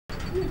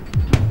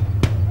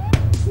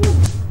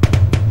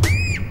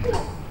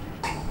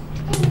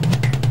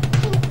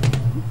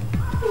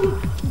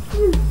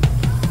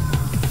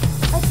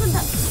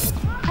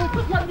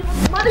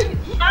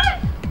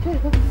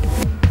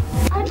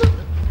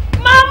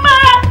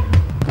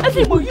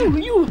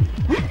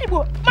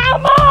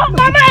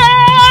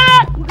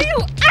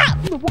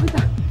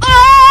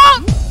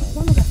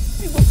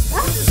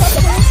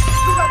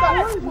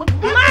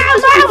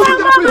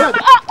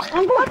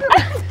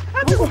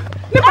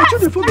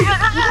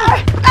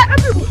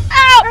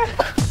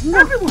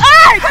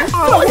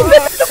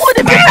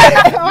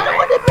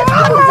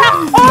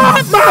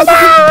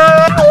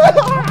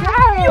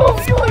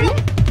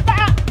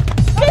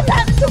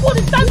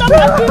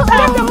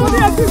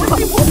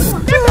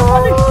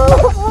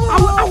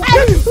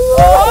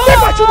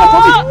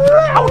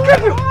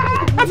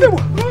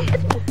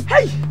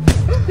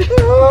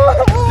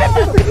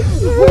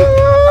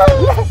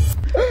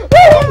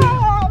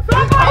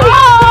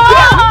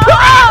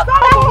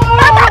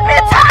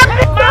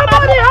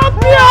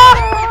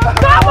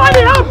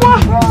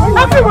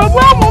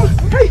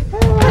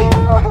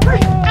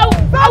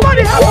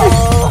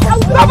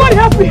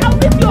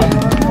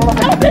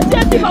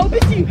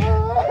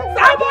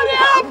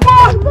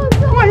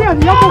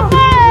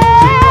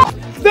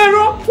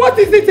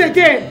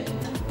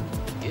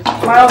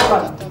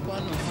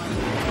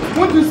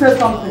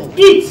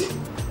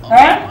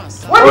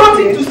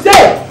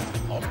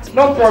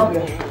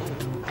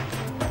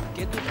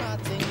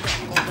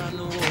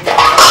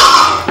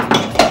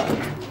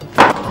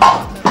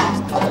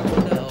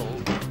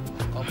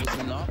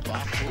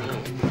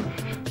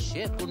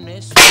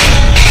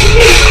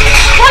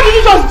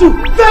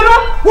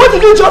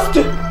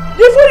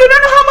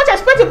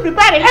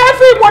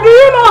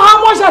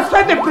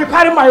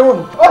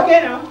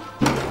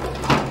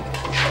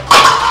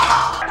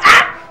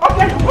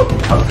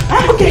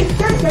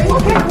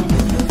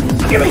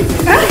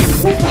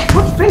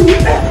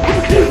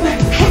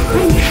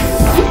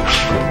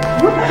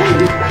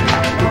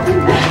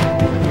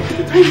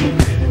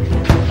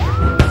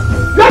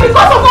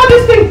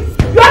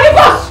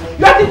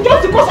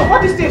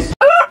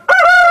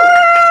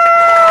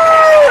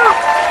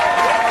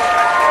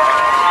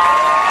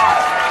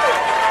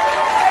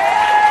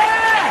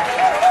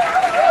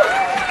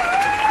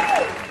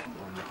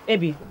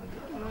Baby,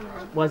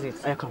 what's it?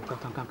 Come.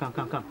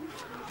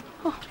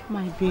 Oh,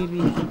 my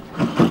baby.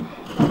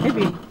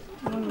 Baby,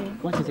 Mommy.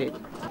 What is it?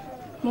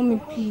 Mommy,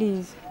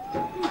 please.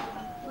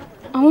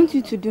 I want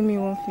you to do me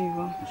one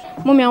favor.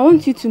 Mommy, I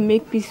want you to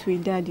make peace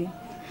with Daddy.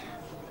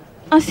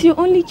 As your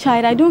only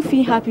child, I don't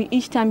feel happy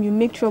each time you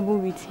make trouble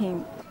with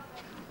him.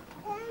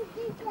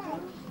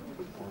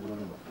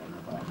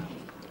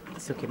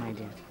 It's okay, my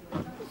dear.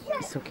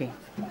 It's okay.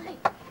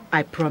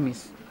 I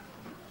promise.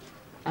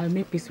 I'll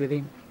make peace with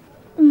him.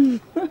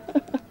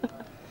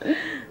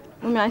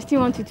 Mommy, I still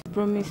want you to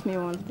promise me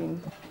one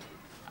thing.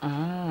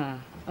 Ah,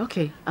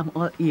 okay. I'm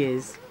all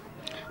ears.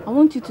 I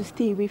want you to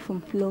stay away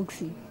from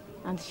Floxy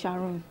and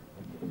Sharon.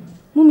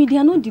 Mommy, they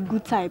are not the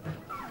good type.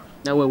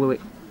 No,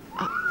 wait.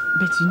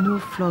 But you know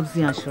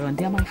Floxy and Sharon,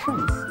 they are my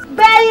friends.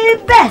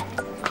 Baby!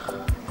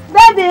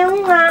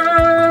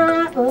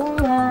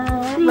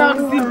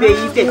 Floxy,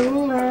 baby!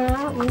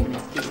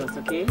 Give us,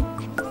 okay?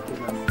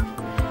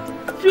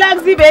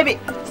 Floxy, baby!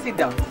 Sit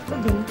down.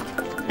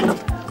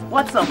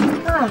 What's up?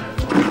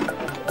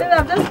 Then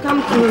I've just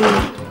come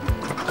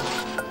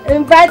to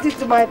invite you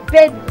to my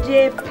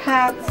birthday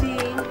party.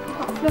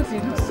 Floxy,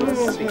 you look so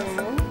sweet.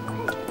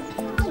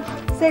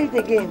 Say it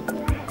again.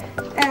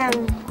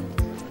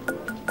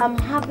 I'm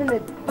having a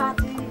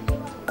party.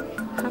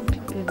 Happy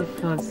birthday,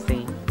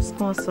 Floxy.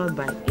 Sponsored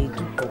by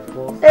Edu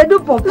Pawpaw. Edu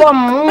Pawpaw.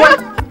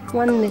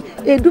 One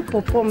Edu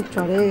Pawpaw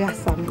chore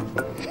some.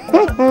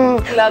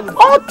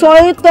 Oh,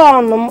 toy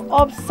on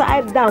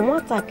upside down.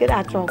 What I get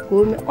at your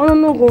home? Oh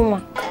no, go.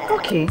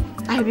 Okay,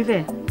 I'll be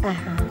there.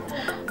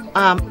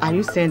 Are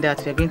you saying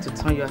that you're going to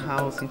turn your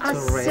house into red?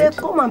 I say,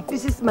 come and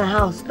visit my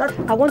house. That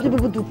I want you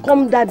people to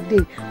come that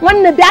day.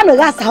 When the piano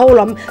gas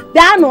holam,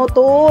 piano to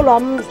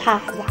holam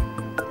haza.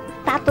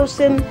 Tato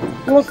sen,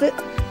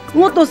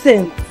 what to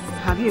sing?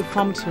 Have you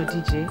informed your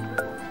DJ?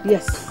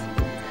 Yes.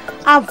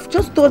 I've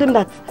just told him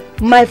that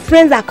my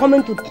friends are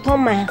coming to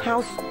turn my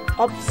house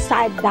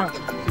upside down.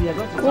 So you're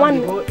going to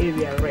turn the whole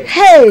area red.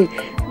 Hey,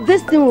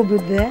 this thing will be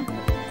there,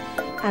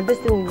 and this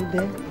thing will be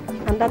there,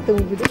 and that thing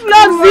will be there.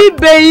 Floxy,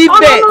 baby!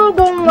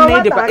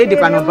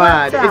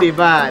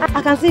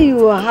 I can see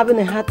you are having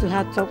a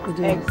heart-to-heart talk with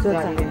your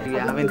daughter. You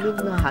are having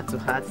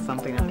heart-to-heart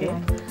something, okay?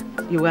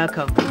 You're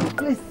welcome.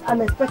 Please,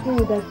 I'm expecting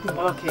you that day.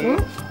 Okay,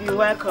 you're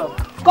welcome.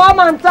 Come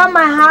and turn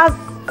my house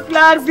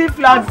Floxy.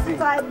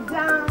 upside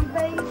down,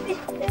 baby.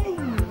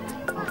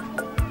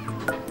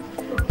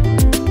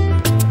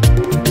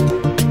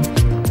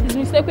 Is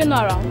Mr. Ekwe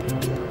not around?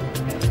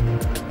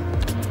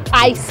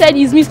 I said,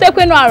 is Mr.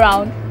 Ekwe not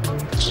around?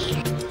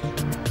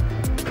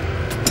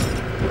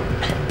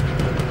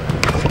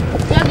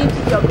 Where do you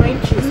think you're going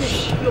to?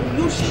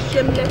 You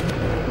shameless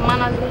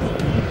man.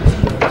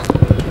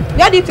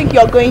 Where do you think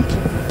you're going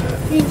to?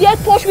 You dare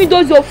touch me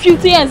those your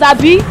filthy hands,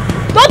 Abby?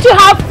 Don't you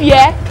have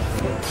fear?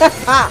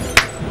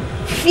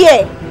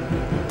 Fear?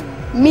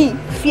 Me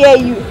fear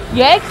you?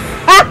 Yes?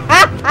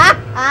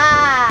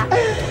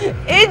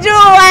 Iju,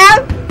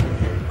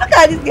 look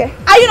at this girl.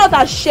 Are you not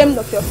ashamed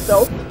of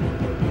yourself?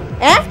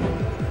 Eh?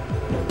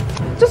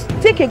 Just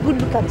take a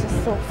good look at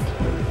yourself.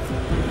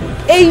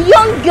 A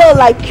young girl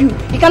like you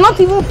cannot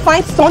even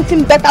find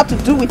something better to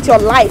do with your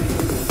life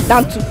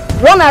than to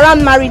run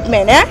around married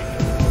men, eh?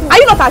 Are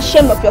you not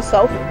ashamed of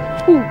yourself?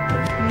 Who?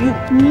 You.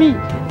 Me.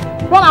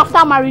 Run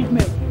after married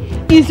men.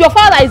 Is your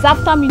father is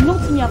after me,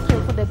 not me after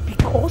your father,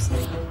 because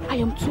I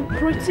am too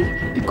pretty,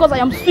 because I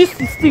am sweet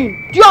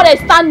 16. Do you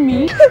understand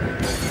me?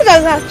 Look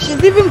at her,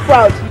 she's even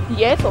proud.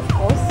 Yes, of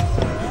course.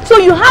 So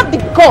you have the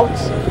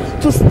guts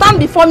to stand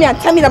before me and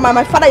tell me that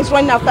my father is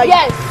running after you?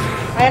 Yes.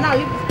 I now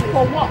leave this place.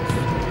 For what?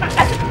 I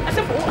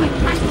said for what?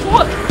 For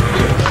what?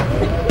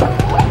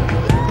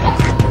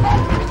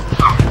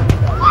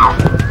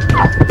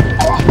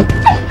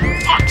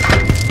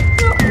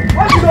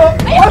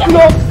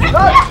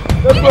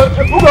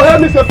 Who go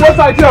help me support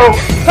side here?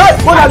 Hey,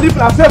 when I leave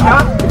myself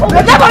now.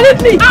 Never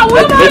leave me. I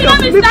will not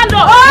let me stand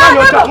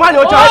up. One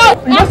your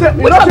child. You know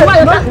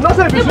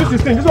say if you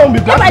 16, this one will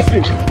be black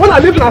 16. When I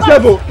leave myself, I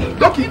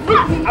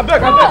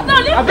beg.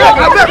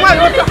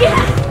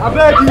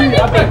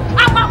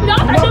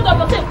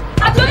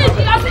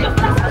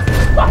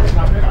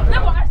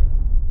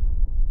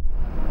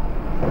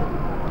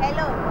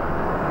 Hello.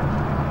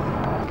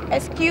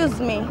 Excuse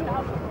me.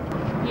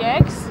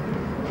 Yes?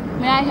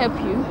 May I help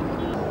you?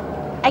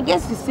 I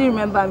guess you still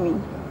remember me.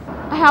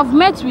 I have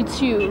met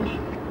with you.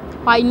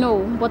 I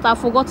know, but I've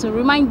forgotten.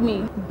 Remind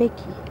me.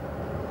 Becky.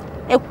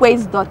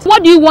 Ekwe's daughter.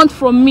 What do you want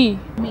from me?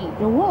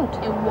 A word.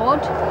 A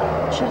word?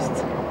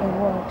 Just a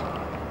word.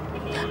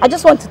 I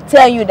just want to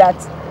tell you that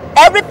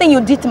everything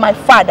you did to my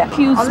father.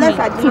 Excuse me.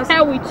 I did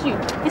hell with you.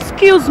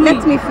 Excuse me.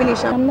 Let me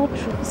finish. I'm not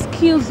true.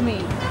 Excuse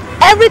me.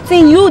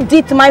 Everything you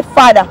did to my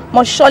father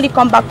must surely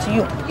come back to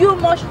you. You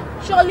must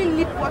surely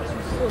leave what you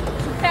sow.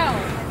 To hell.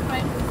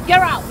 Get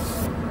out.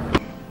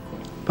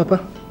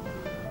 Papa,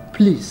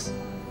 please,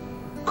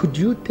 could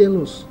you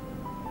tell us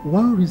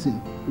one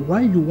reason why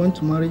you want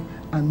to marry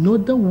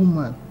another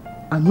woman,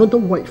 another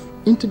wife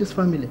into this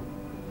family?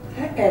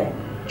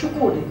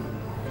 Chukudi,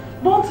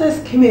 don't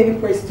ask him any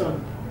question.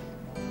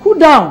 Cool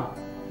down.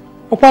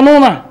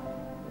 Opanona,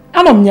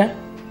 Anomnya,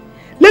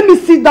 let me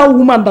see that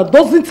woman that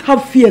doesn't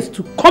have fears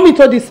to come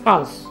into this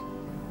house.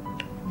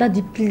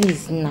 Daddy,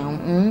 please now.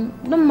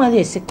 Don't marry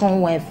a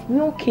second wife.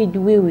 We're okay the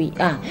way we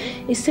are.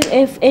 It's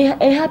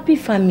a happy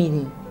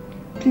family.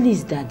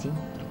 Please, Daddy.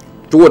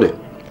 Chukudi.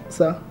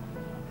 Sir?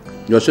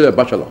 You're still a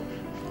bachelor.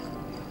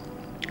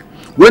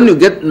 When you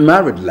get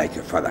married like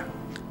your father,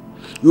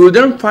 you will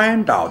then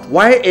find out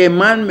why a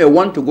man may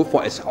want to go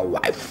for a second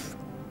wife.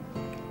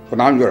 For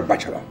now, you're a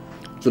bachelor.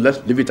 So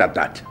let's leave it at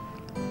that.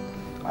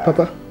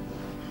 Papa,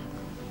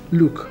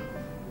 look.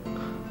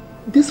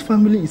 This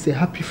family is a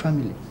happy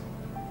family.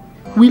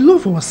 We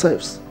love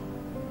ourselves.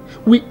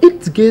 We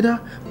eat together,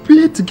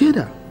 play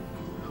together.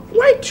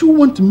 Why do you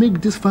want to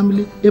make this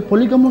family a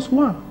polygamous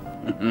one?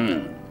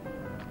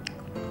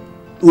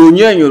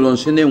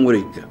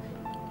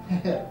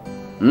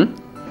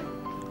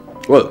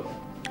 Well,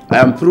 I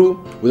am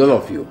through with all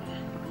of you.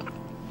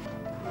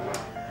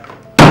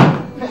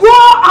 Go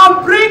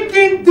and bring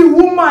in the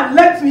woman,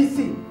 let me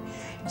see.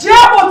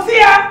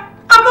 Jabotia,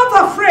 I'm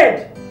not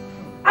afraid.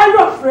 Are you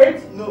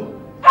afraid? No.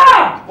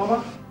 Ah!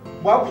 Mama,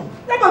 why?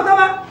 Papa, thank God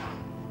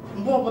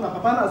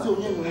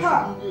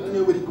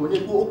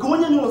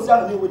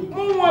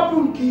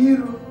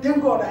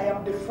I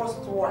am the first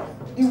wife,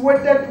 the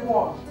wedded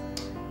one.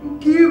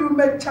 Nkiru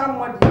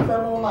mechama di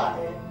fenola.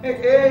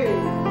 Hey.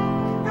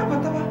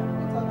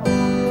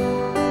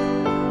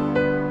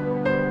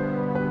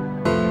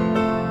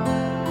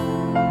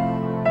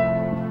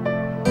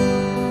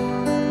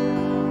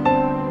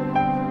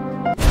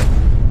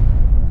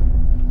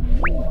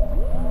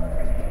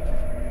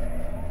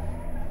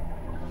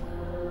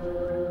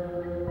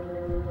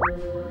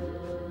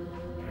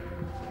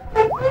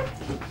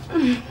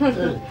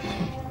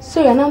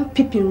 So you're not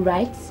peeping,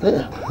 right?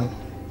 Yeah.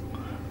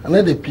 I'm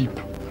not a peep.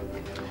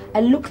 I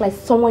look like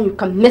someone you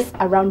can mess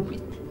around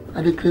with.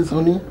 Are they crazy,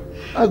 honey?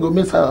 I go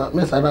mess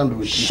around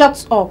with you.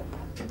 Shut up.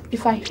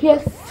 If I hear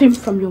film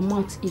from your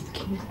mouth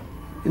again.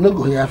 You no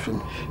go hear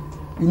film.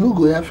 You no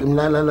go hear film,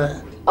 la la la.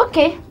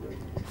 Okay,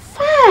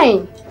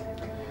 fine.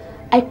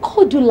 I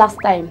called you last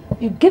time.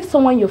 You gave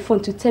someone your phone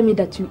to tell me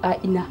that you are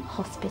in a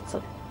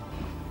hospital.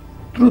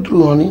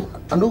 True, honey.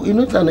 I know you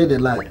know I need a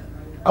lie.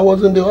 I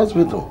was in the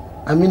hospital.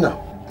 I mean now.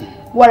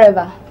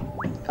 Whatever.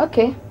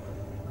 Okay.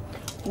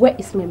 Where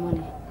is my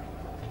money?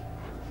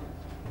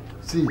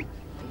 See,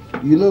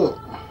 you know,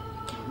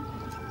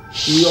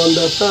 you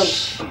understand.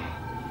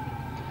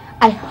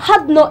 I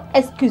had no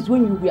excuse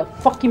when you were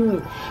fucking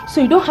me.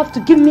 So you don't have to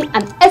give me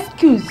an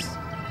excuse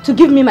to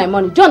give me my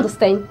money. Do you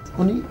understand?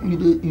 Honey,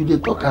 you dey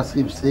talk as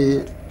if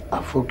say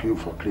I fuck you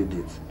for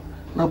credit.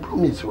 Now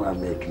promise you I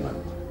make now.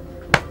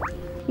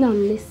 Now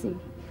listen.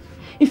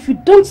 If you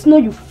don't know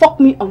you fuck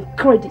me on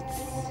credits,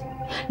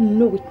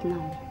 know it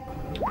now.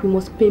 You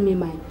must pay me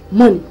my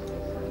money.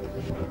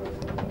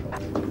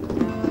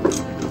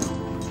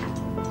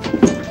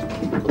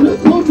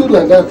 Don't do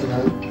like that,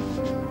 man.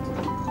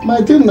 My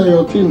thing na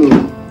your thing, no.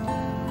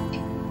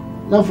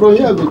 Now from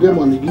here I go get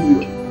money give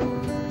you.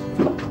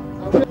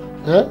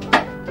 Eh?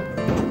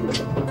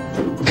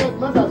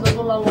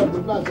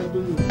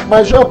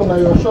 My shop na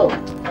your shop.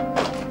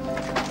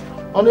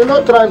 And you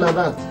not try like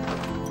that.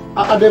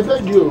 I dey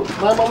beg you.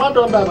 My mama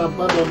done that, my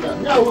papa done that.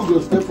 Me I will go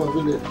stay for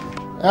village.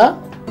 Eh?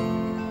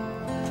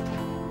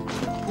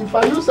 If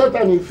I use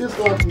Satan, he feels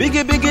like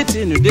Biggie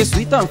thing, they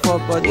sweet and for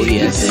body. Oh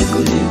yes,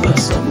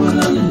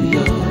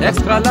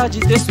 Extra large,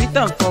 they sweet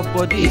and for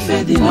body.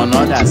 on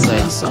other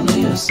side.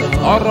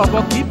 Or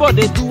rubber keyboard,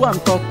 they do and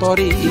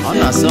totori. On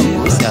a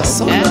song, it's a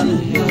song.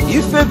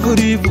 If a good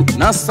evil,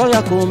 na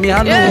soya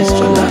komiano.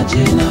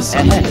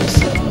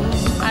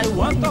 I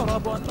want a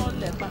rubber, not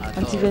let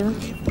Auntie Vera,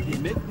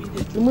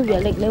 remove your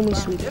leg, let me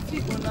sweep.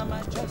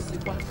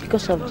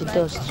 Because of the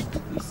dust.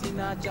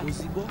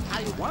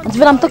 Auntie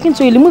Vera, I'm talking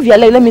to you. Remove your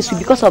leg, let me sweep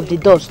because of the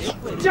dust.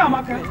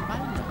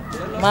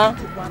 Ma?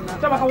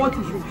 What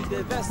is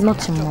it?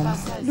 Nothing, Mom.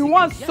 You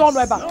want son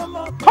Weber?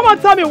 Come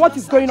and tell me what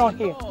is going on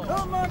here.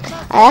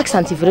 I asked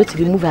Auntie Vera to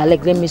remove her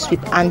leg, let me sweep,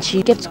 and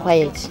she kept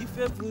quiet.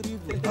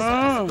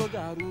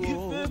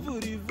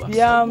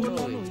 Yeah.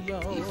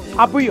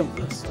 Abuyo.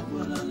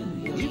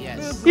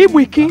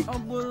 Ibwiki.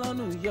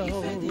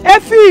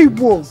 Efi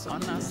Igbo.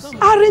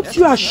 Aren't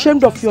you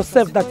ashamed of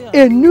yourself that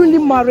a newly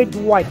married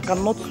wife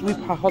cannot sweep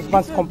her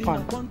husband's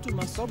compound?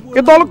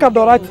 You don't look at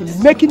the right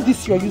thing, making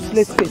this your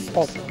useless face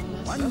up.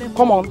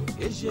 Come on.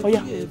 Oh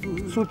yeah.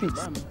 Sweep it.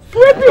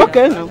 Sweep it!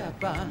 Okay now.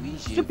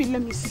 Sweep it,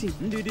 let me see.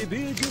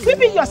 Sweep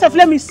it yourself,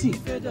 let me see.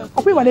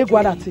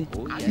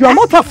 You are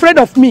not afraid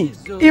of me.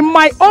 In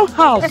my own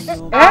house.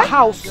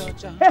 House.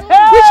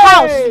 Which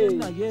house?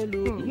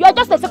 You are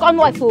just a second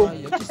wife, oh.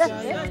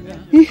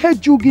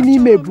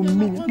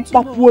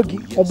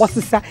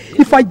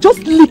 If I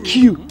just lick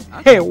you,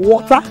 hey,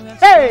 water.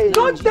 Hey,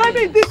 don't tell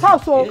me in this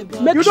house, oh.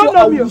 You don't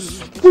know me.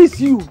 Who is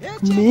you?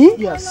 Me?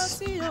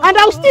 Yes. And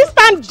I'll still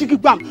stand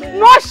jigibam,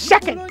 no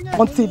shaking.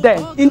 Until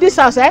then. In this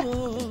house, eh?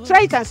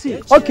 Try it and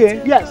see.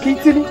 Okay. Yes.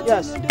 Continue.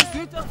 Yes.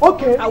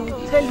 Okay. I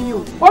will tell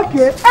you.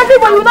 Okay.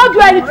 Everybody will not do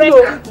anything.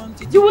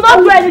 You will not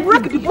do anything.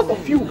 Break the both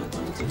of you.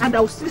 And I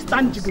will still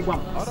stand jigibam.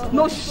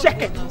 No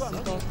shaking.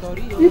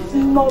 If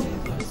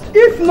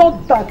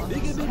not that,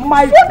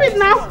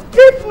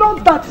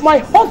 my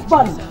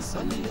husband,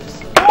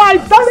 my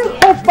darling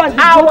husband,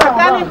 our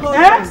darling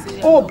husband.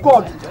 Oh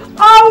God,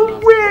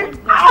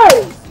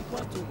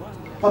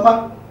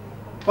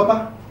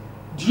 Papa,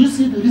 do you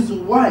see the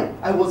reason why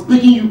I was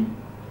begging you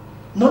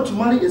not to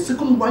marry a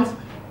second wife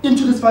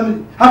into this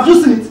family? Have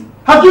you seen it?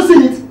 Have you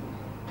seen it?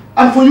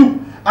 And for you,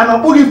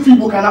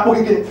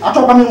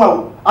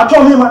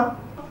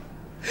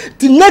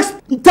 the next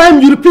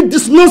time you repeat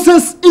this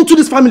nonsense into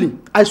this family,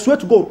 I swear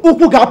to God,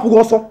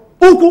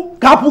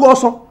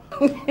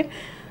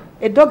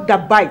 A dog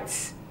that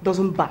bites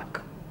doesn't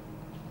bark.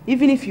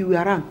 Even if you were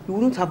around, you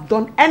wouldn't have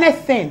done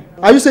anything.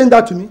 Are you saying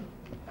that to me?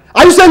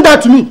 Are you saying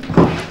that to me?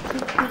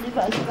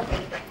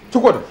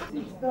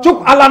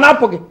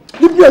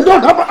 Leave me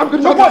alone.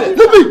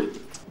 Leave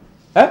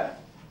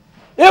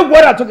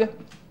me.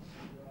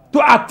 To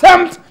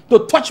attempt to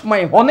touch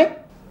my honey?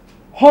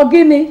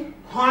 Honey?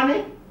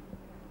 Honey?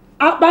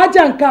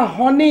 Abajanka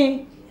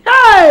honey.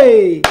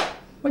 Hey!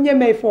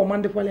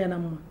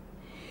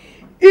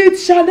 It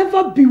shall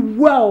never be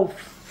well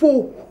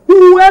for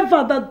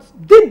whoever that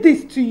did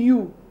this to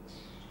you.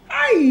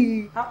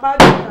 Hey!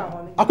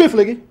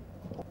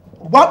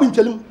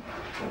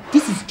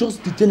 This is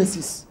just the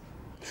Genesis.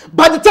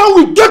 By the time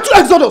we get to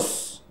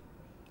Exodus,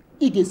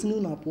 Let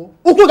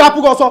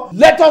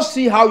us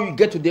see how you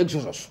get to the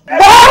Exodus.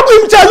 Let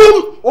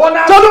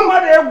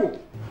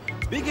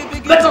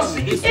us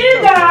see this.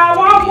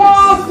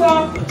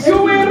 You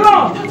will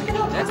run.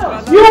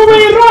 You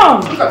will run.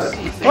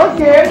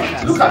 Okay.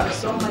 Look at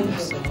this.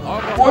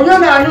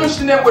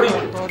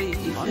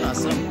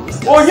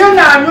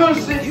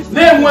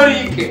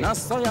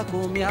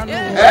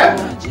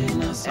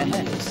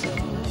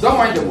 Don't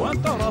mind them.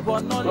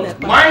 Don't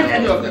mind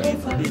any of them.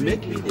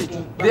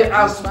 They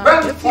are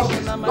spent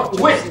forces, not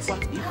waste.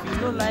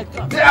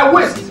 They are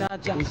waste.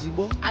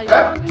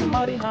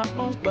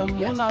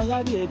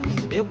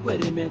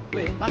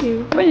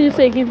 When did you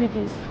say give you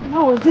this?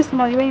 No, it was this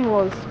money when it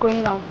was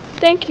going out.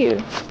 Thank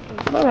you.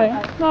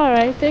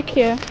 Alright, take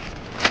care.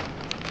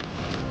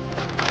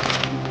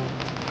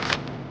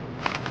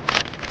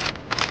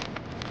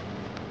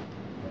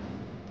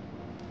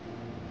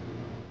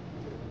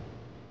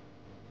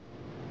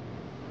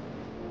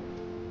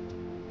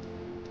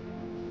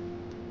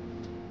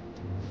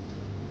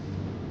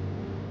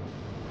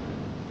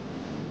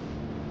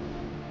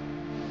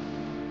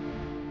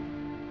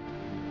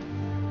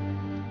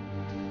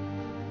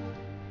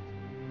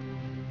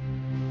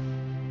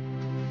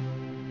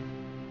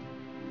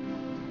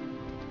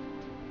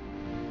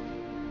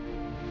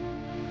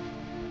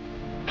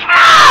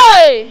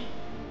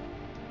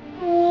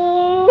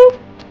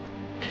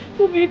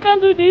 Bobby, you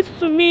can't do this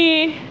to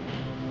me.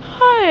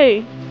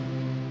 Hey.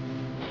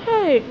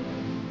 Hey.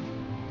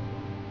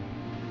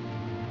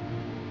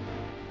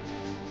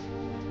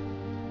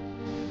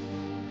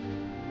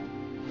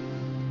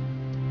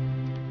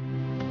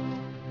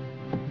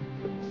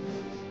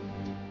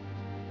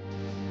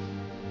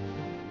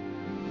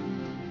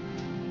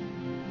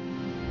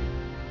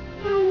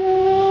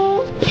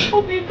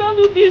 Bobby, you can't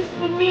do this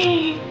to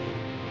me.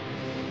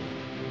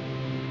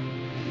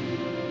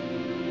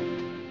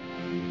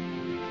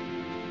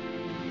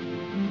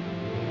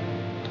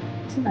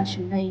 I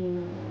should let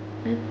you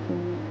know.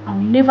 I'll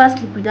never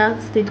sleep with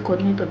that state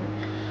coordinator.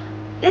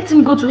 Let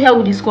him go to hell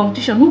with his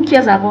competition. Who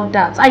cares about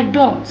that? I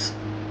don't.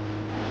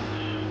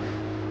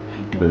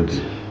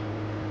 Baby,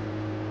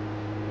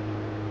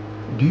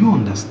 do you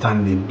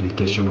understand the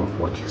implication of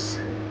what you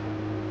say?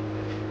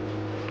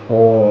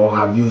 Or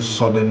have you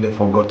suddenly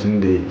forgotten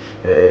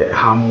the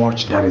how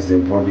much that is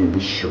involved in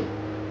this show?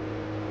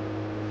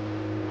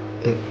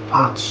 A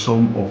fat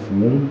sum of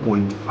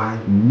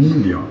 1.5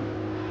 million.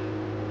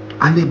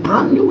 And a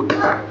brand new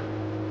car.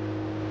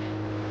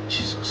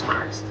 Jesus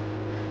Christ.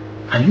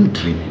 Are you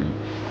dreaming?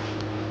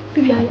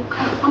 Baby,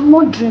 I'm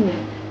not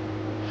dreaming.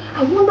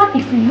 I wonder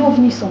if you love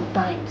me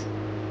sometimes.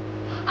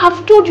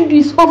 I've told you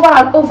this over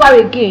and over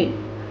again.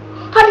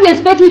 How do you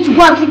expect me to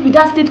go and sleep with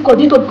that state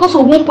coordinator because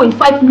of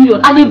 1.5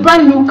 million and a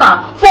brand new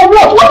car? For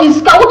what? What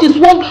is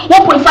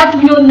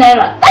 1.5 million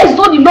naira? That is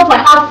not the love I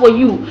have for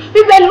you.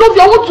 Baby, I love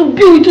you. I want to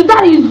be with you.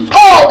 That is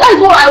all. That is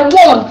what I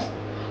want.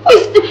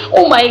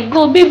 Oh my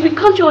God, baby,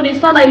 can't you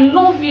understand? I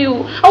love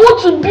you. I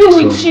want to be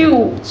with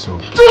you. It's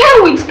okay. To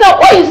hell with car.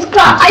 What is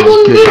car? I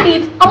don't need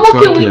it. I'm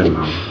okay with it.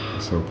 Now.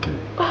 It's okay.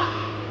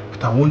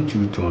 But I want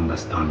you to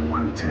understand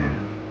one thing.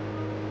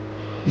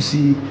 You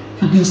see,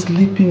 you've been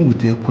sleeping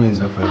with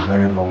Ekwenza for a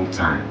very long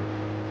time.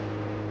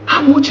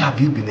 How much have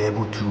you been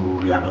able to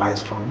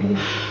realize from me?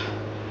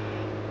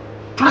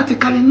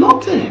 Practically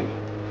nothing.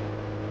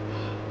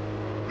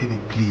 Baby,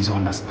 please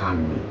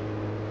understand me.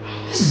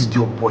 This is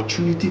the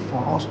opportunity for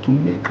us to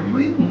make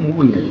real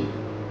money.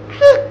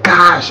 Real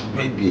cash,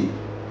 baby.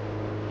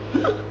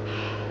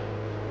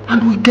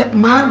 And we get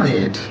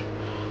married.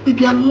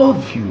 Baby, I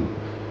love you.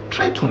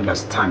 Try to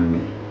understand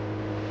me.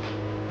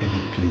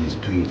 Baby, please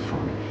do it for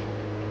me.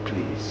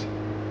 Please.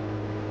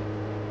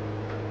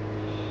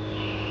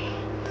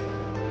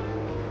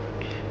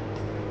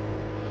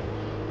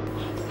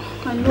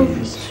 I love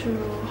you too.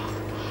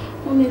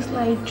 Honestly,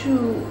 I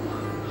do.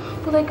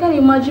 But I can't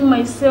imagine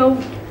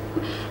myself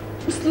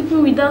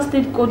sleeping with that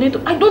state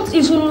coordinator. I don't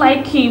even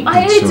like him.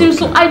 I hate him,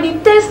 so I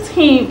detest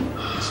him.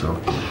 It's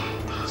okay.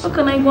 How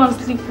can I go and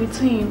sleep with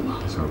him?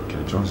 It's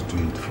okay. Just do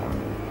it for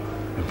me.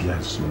 Maybe I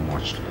so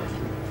much love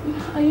you.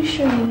 Are you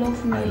sure you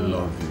love me? I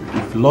love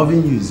you. If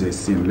loving you is a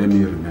sin, let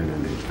me remain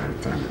in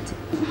eternity.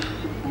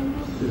 I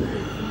love you.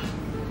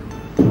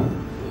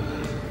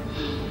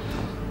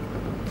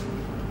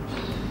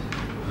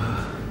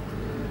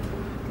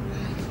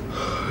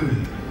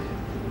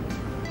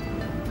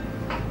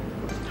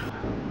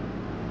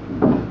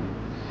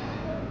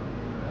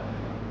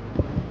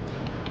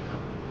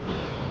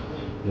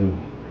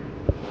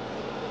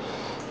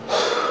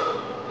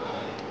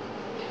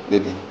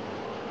 Baby,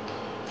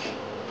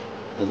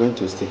 we're going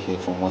to stay here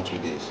for more 3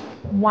 days.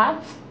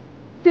 What?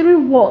 3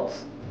 what?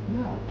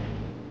 Yeah.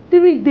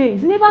 3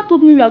 days? You never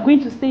told me we are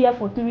going to stay here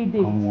for 3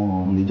 days. Come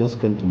on, it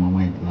just came to my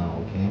mind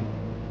now, okay?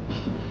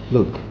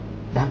 Look,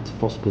 that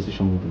first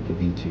position will be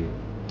given to you.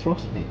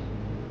 Trust me.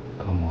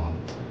 Come on.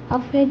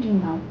 I've heard you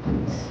now,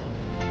 please.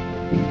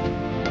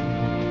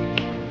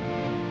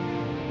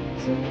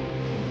 It's okay.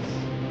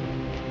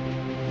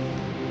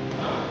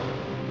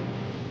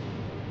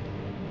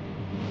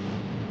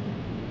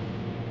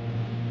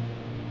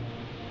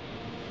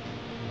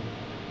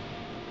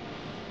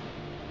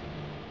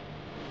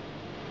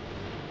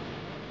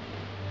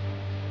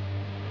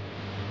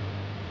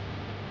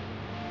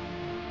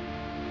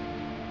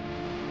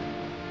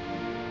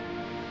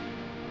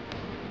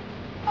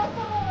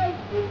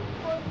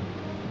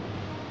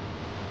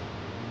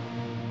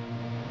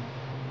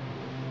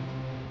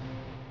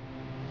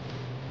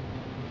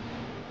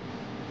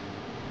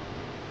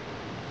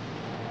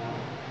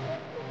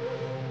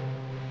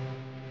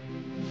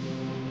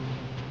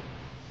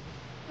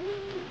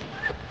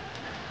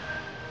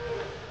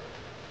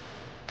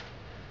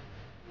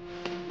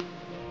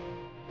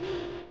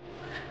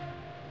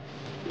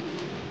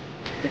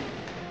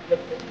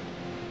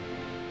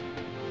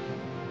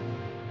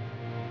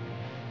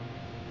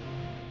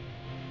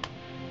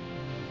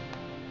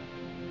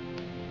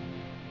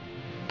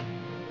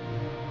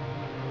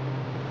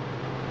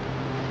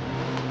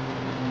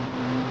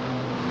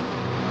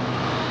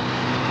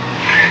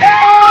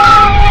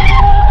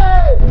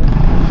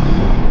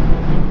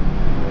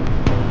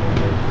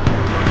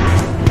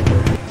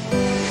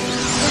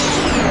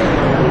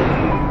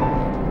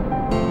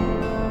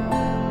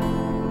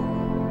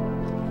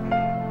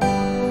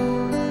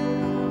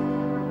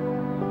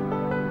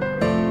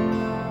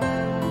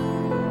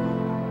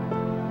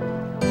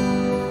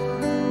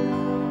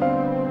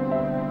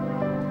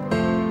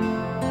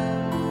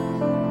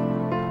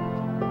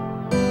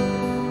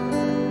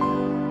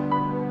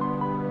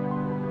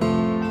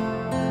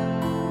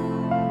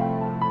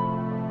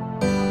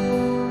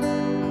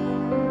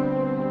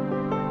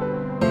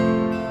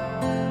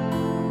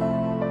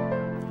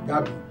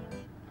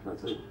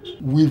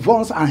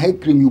 Weavons and hair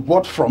cream you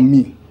bought from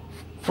me,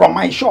 from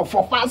my shop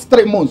for past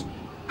 3 months.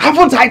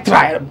 Haven't I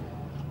tried?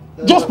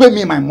 Just pay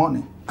me my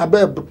money. I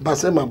bet, but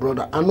say my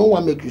brother, I don't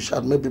want to make you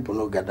shout, make people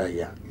not gather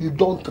here. You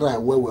don't try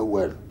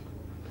well.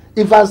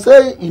 If I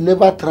say you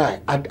never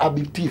try, I'll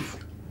be thief.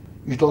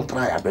 You don't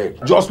try, I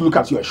beg. Just look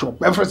at your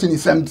shop. Everything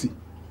is empty.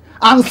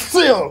 And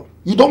still,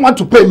 you don't want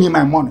to pay me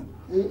my money.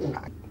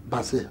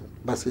 Base,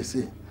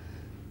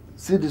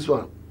 see this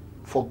one.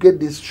 Forget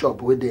this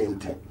shop where they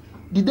empty.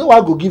 The day I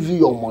go give you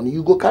your money,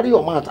 you go carry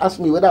your mouth, ask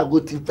me whether I go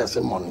thief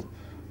person money.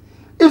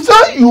 If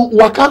say you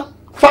waka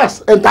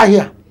fast, enter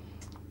here.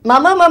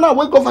 Nah,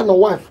 wake up and your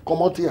wife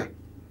come out here.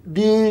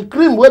 The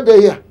cream where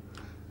they here,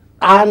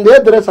 and the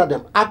hairdresser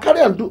them. I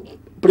carry and do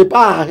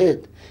prepare her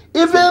head.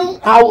 Even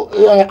how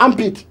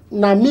armpit,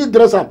 na me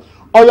dress am,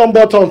 or your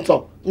button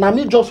top. Na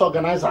me just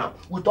organize her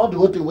with all the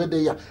whole thing where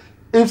they here.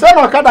 If say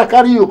no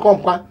carry you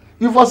come,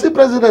 you for see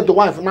president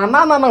wife.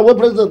 Nah, where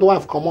president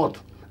wife come out.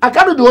 I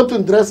carry the whole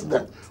thing dress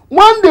them.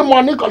 When the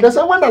money come, they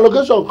say when the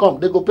location come,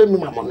 they go pay me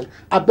my money.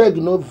 I beg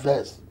no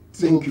verse.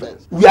 Thank you.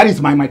 Where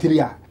is my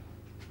material?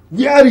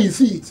 Where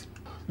is it?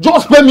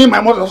 Just pay me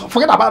my money.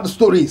 Forget about the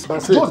stories.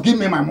 Just give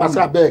me my money.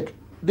 I beg.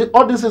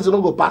 All these things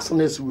don't go pass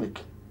next week.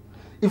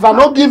 If I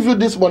don't give you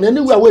this money,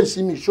 anywhere where you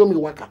see me, show me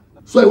waka.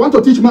 So you want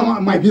to teach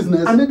my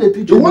business? I need to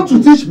teach you. You want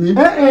to teach me?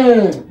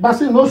 But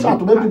see, no shout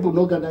to make people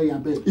no gather here,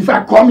 beg. If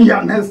I come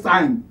here next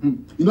time,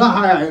 you know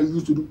how I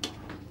used to do?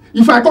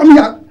 If I come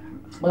here...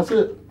 But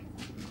see...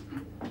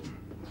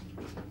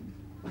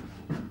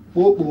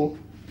 Pawpaw.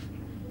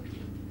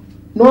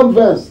 No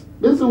verse.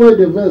 This is where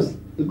the verse.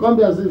 You come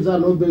here as if I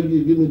no beg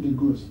you, give me the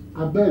goods.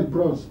 I beg,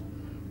 bros.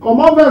 Come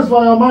on, verse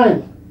for your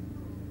mind.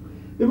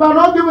 If I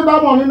don't give you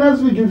that money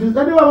next week, if it's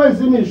anywhere where you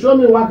see me, show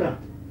me waka.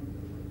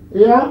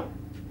 Yeah?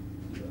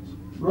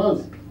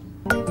 Bros.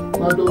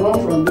 Now to run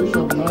from this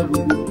shop now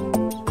with you.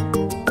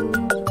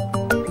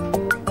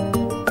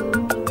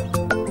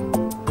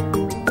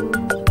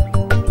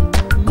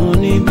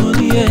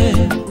 Money,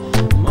 yeah.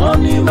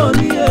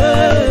 Money,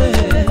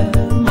 yeah.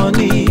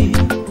 Money.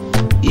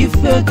 If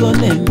we're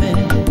gonna make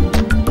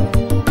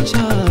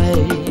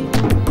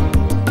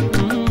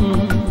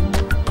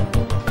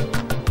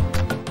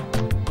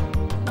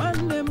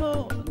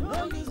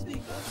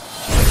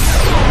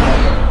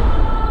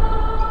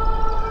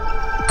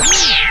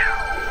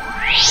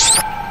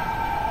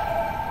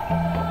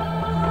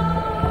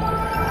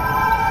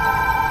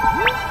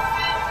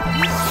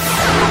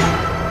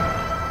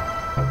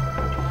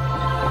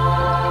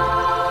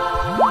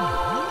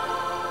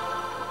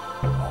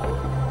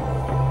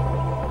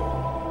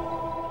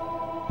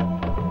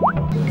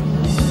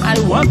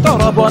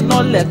but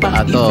not let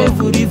back. If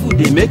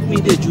they make me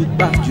the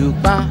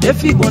jupa.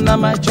 If you gonna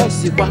my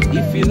choice,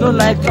 if you don't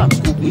like them,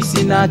 we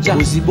see Naja.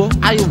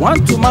 I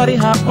want to marry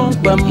her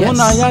uncle.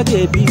 Monaya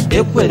baby,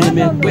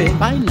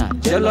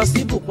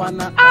 jealousy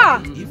bukwana.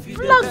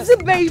 Floxy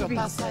baby.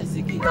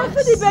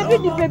 Floxy the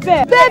baby.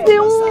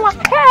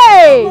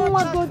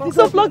 Hey!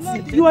 So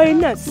Floxy, you are a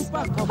nurse.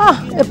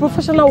 A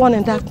professional one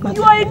in that matter.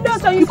 You are a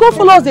nurse and you go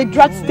follow us a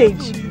drag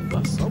stage.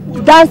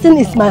 Dancing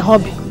is my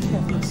hobby.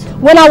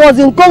 When I was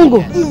in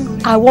Congo,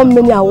 I won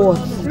many awards.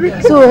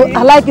 So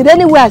I like it.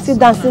 Anywhere I see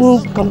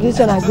dancing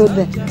competition, I go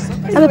there.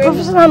 I'm a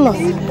professional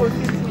nurse.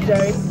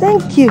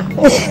 Thank you.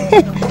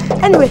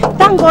 Anyway,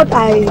 thank God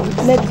I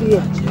met you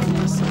here.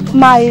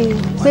 My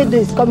birthday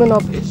is coming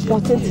up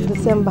 14th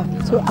December,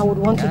 so I would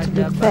want you to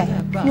be there.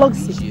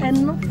 Floxy,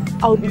 enough.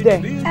 I'll be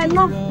there.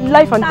 Enough.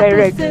 Live and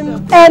direct.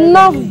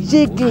 Enough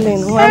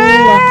jiggling.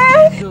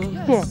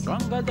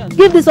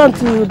 Give this one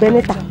to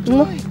Benita.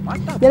 No?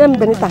 Let them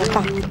Benita.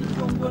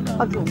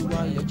 Okay.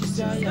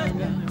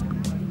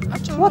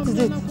 What is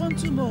it?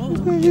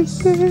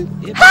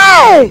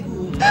 Hey!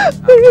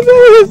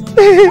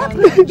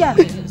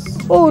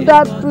 Oh,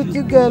 that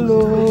pretty girl.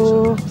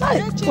 Oh.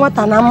 What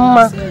an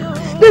amma.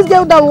 This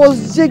girl that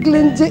was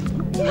jiggling.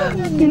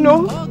 You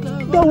know,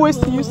 that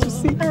waist you used to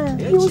see.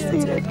 You see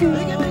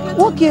it.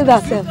 What killed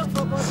herself?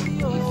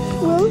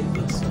 Well,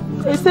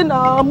 they said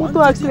a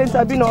motor accident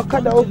had been on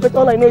Okada, but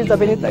all I know is that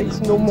Benita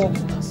is no more.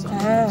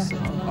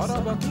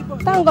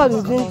 Thank God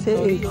you didn't say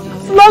 8.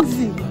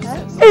 Floxy!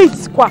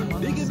 8 kwa?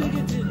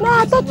 No,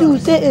 I thought you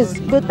would say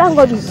 8, but thank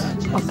God it's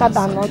Okada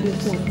and all this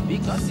thing.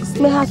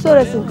 May her soul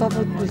rest in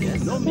perfect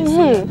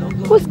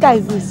peace. Whose car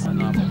is this?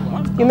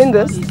 You mean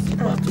this?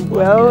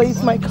 Well,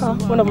 it's my car.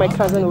 One of my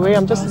cars anyway.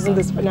 I'm just using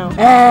this for now.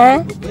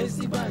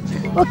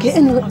 Okay,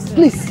 anyway,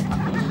 please,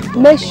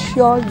 make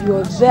sure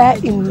you're there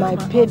in my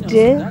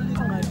payday.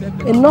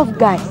 Enough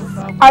guys.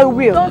 I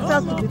will. Don't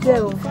have to be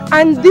there.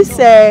 And this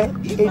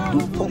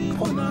Edu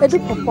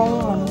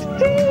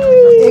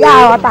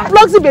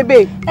Floxy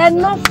baby.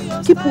 Enough.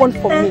 Keep one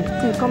for me.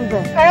 You come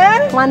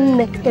there. One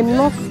neck.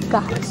 Enough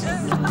guys.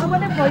 I'll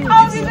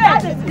be there.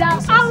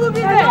 I will be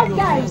there.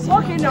 Guys.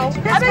 Okay now.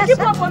 I mean, keep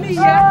one for me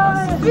here.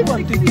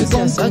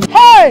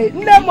 Hey,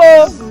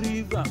 Nemo.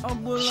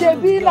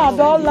 Shebila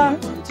Dola.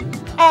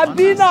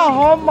 Abina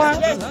Homa.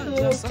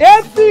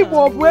 Every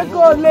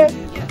Wobwekole.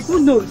 Who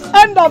knows?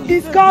 End of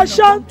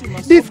discussion.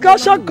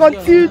 Discussion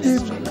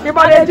continued.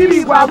 Ibale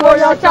Jimmy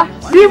Baboyacha,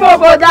 Divo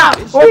Boda,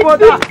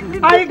 Oboda,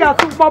 I got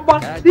to Papa,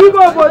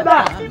 Divo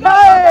Boda,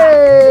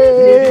 hey,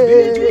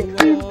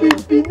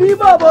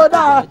 Divo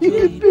Boda,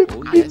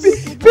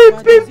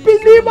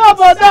 Divo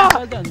Boda,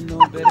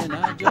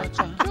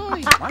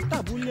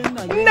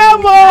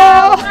 Nemo!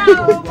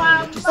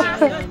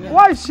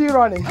 Why is she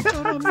running?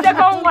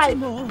 Second wife.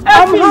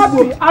 I'm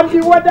happy. I'm the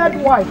wedded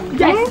wife.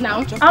 Yes,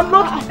 now. I'm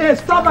not a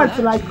servant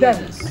like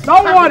them.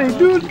 Don't worry,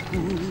 dude.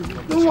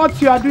 Do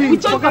what you are doing.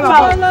 Forget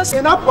about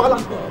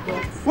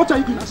What are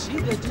you doing?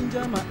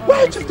 Why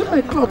are you changing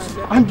my clothes?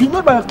 And you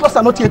know my clothes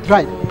are not yet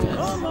dried.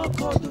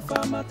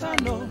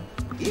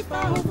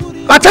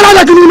 Batela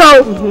lagi ni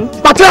now.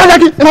 Batela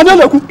lagi. Emmanuel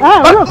leku.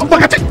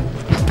 Bakati.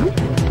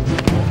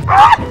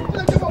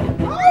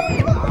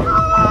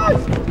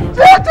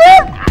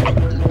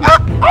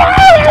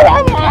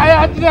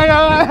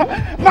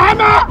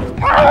 Mama!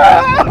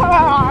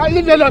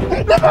 Leave me alone.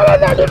 Leave me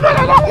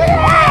alone.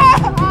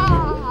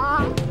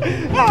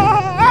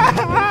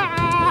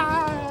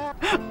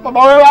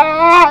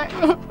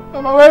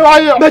 Mama, where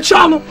are you? The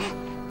channel.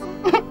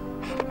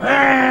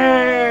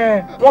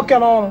 What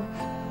can on?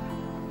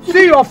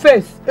 See your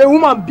face. A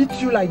woman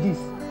beats you like this,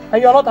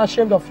 and you're not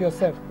ashamed of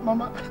yourself.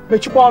 Mama,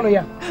 let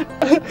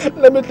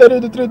me tell you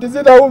the truth. You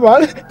see that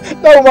woman?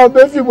 That woman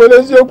made you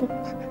molest you.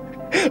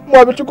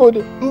 Mama, you go.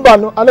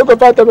 Mbano, I don't go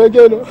fight them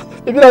again.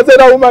 If you don't say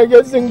that woman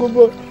gets single,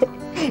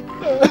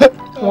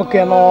 what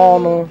can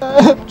on?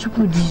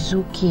 Chukwu, it's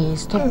okay.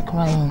 Stop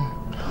crying.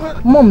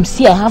 Mom,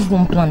 see, I have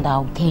one plan that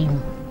I'll tell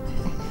you.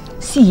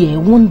 See,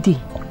 one day,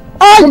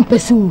 one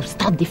person will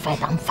start the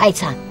fight and fight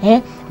her.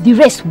 The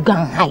rest will go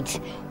and hide.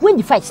 When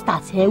the fight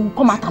starts, we'll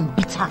come out and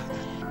beat her.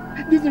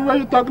 This is why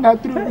you talk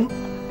that true.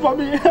 For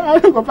me, I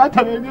don't go fight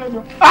her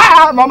again.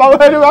 Mama,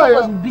 where are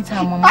you? Beat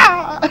her, Mama.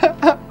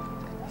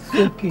 It's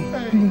okay,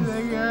 please.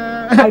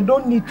 I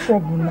don't need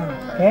trouble now.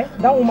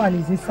 That woman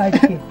is inside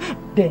here.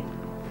 There.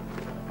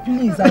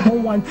 Please, I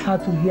don't want her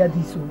to hear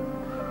this one.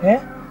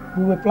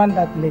 We will plan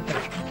that later.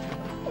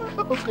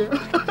 Okay.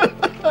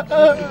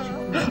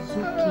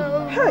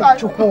 Hey,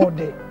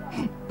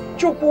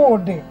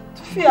 Chokode.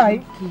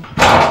 Fiai.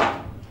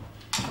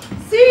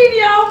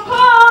 Senior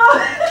Paul!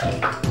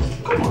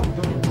 Come on,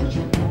 don't touch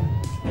me.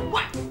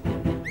 What?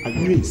 Are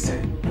you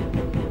insane?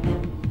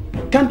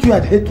 Can't you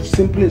adhere to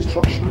simple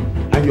instruction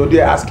and you're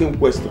there asking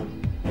questions?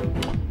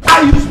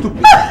 Are you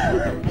stupid?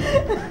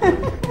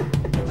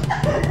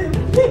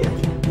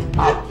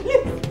 Out!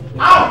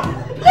 Out!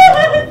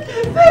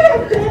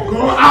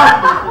 Go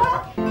out!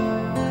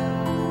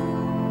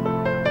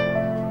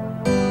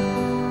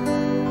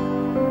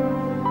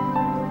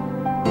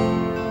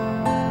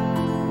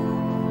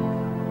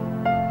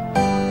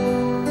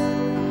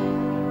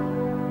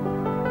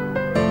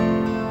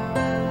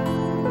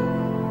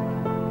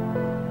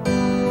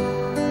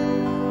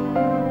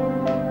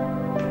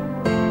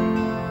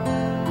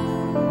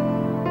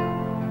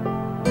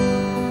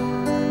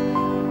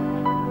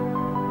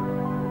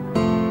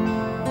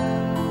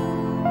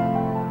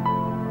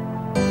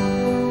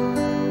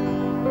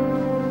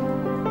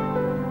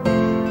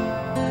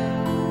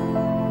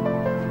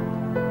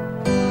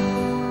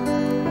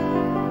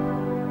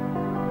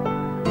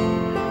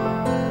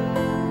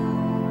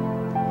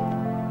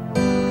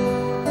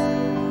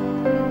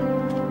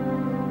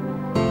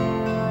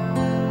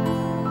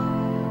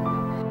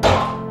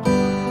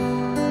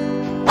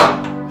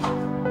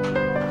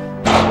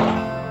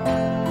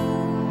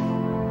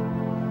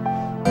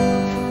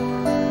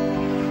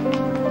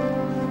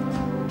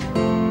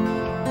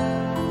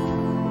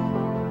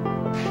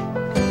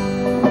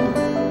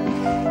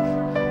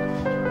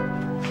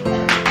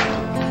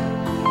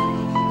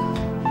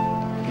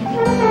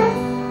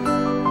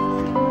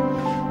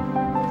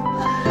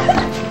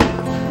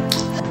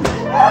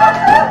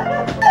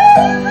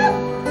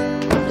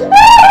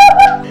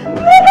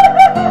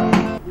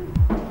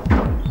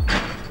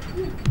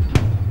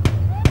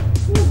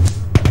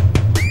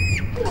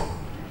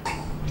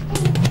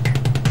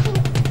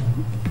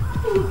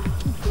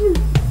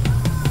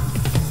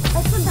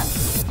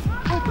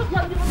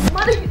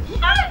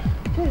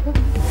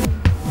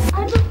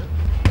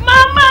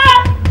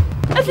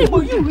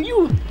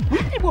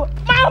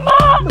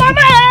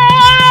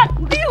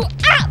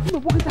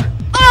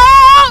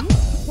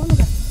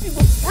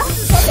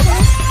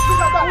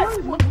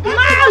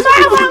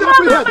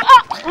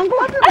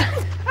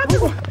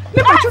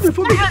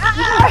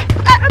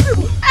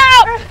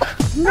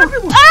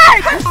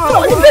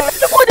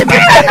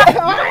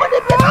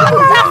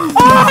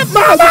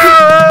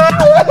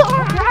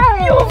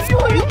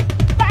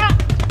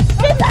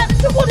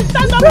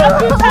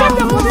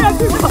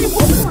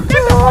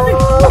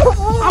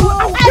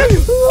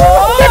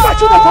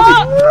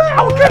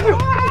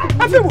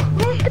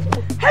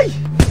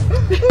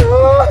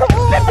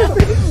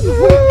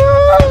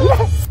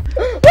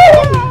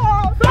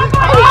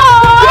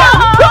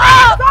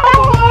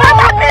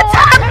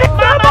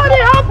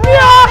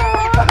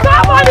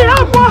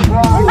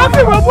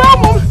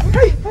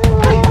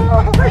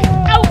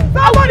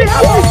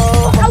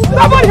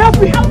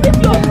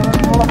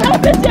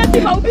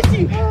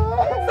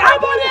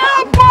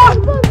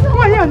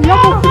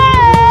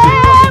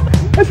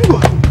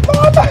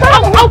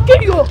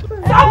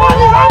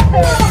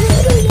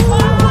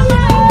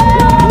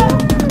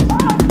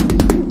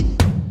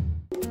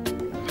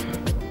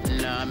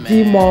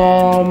 The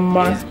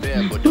mama.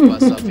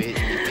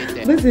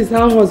 This is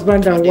how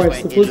husband and wife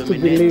supposed to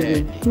be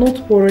living,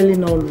 not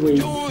quarreling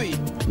always.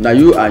 Now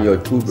you and your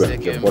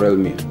children they quarrel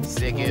me.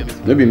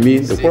 Maybe me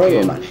the quarrel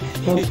or not.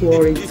 Don't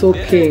worry, it's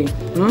okay.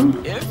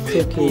 It's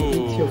okay.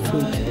 Eat your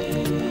food.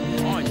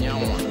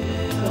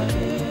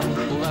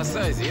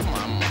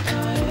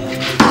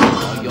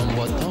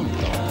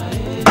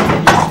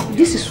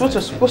 This is what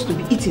you're supposed to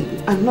be eating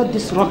and not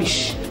this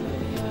rubbish.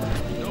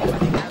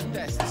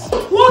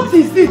 What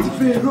is it,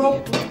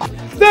 Vero?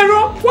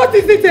 Vero, what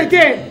is it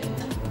again?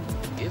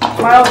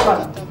 My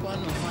husband,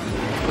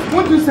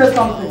 won't you say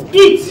something?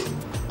 Eat!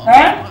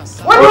 Eh?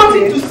 What do you want me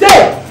to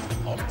say?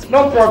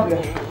 No problem.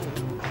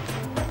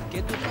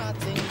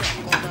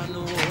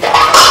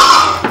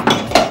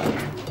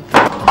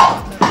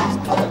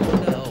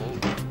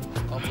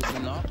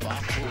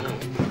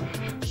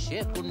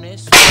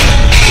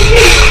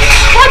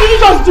 What did you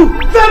just do?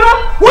 Vera,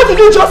 what did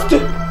you just do?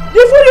 The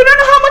food, you don't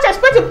know how much I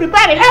spent to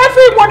prepare it.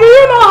 Everybody,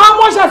 you know how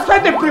much I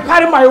spent in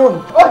preparing my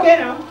own. Okay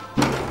now.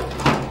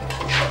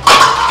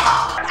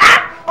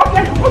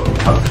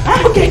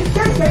 Okay.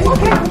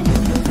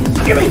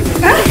 Give me.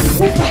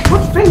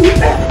 What's bringing you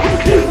there?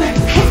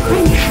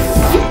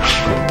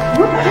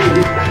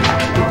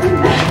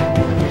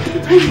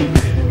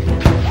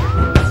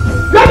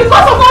 You are the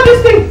cause of all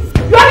these things.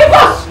 You are the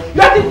cause.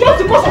 You are just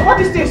the cause of all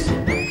these things.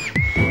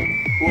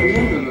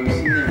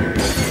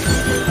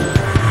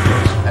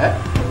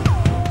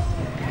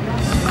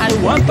 I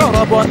want to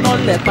rub on all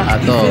leper.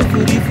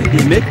 If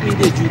they make me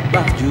the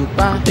jupa.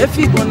 If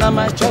you gonna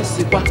my choice,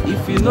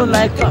 if you no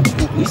like her,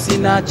 we see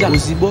Naja.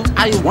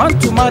 I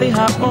want to marry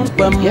her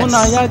uncle.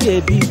 Mona ya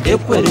gebi,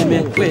 ekwere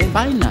mekwe.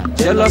 Fine,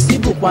 jealousy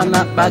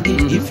bukwana bagi.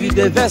 If you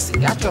the vest,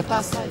 got your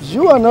task.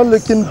 You are not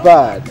looking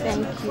bad.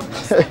 Thank you.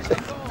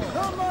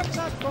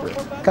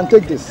 Can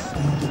take this.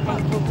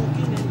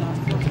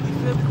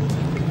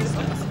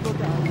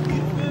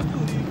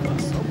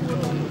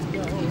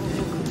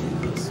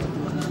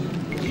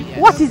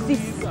 What is this?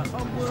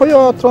 For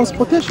your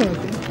transportation.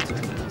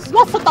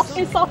 What sort of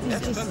insult is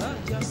this?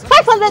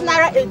 500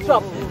 naira a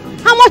drop.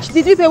 How much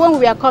did we pay when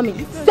we were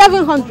coming?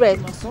 700.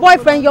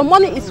 Boyfriend, your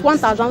money is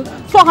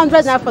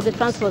 1,400 naira for the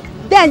transport.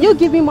 Then you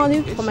give me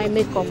money for my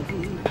makeup.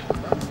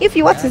 If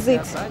you, what is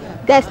it?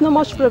 There's no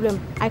much problem.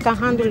 I can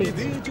handle it.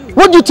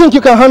 What do you think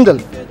you can handle?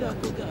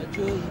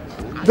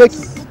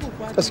 Becky,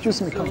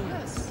 excuse me, come.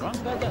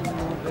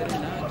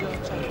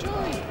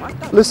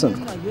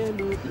 Listen,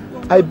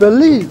 I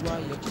believe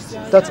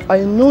that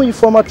I know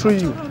Informa through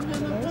you.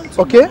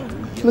 Okay?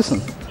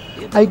 Listen,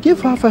 I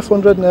gave her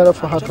 500 naira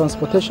for her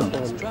transportation.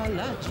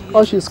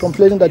 All she is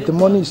complaining that the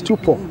money is too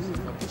poor.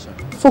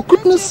 For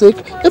goodness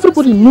sake,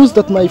 everybody knows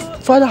that my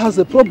father has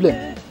a problem.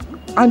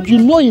 And you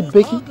know it,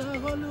 Becky.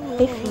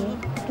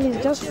 Ify,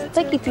 please just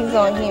take it easy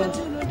on him.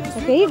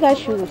 Okay, you guys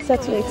should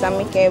settle it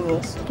amicable,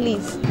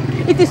 please.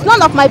 It is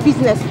none of my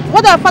business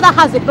whether your father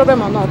has a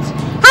problem or not.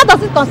 How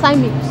does it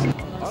concern me?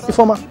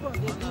 Informa,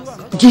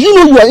 do you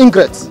know you are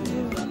ingrate?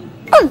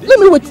 Let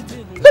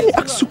me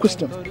ask you a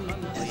question.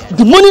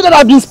 The money that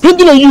I've been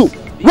spending on you,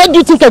 where do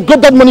you think I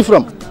got that money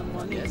from?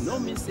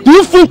 Do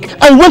you think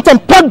I went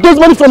and packed those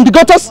money from the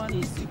gutters?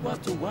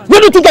 Where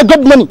do you think I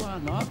got money?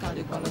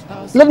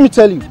 Let me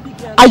tell you,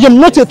 I am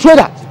not a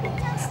trader.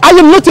 I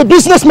am not a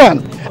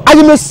businessman. I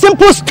am a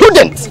simple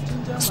student.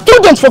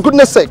 Student, for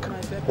goodness sake.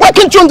 Why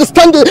can't you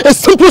understand a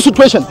simple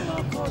situation?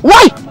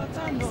 Why?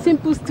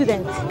 Simple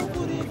student.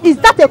 Is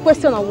that a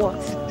question or what?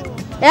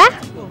 Yeah?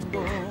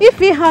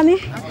 Ify, honey,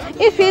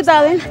 Ify,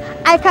 darling,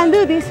 I can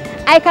do this,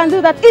 I can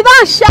do that. You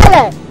don't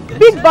share.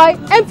 Big boy,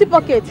 empty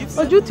pocket.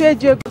 Look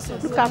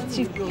at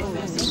you.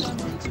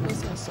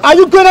 Are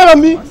you going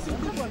on me?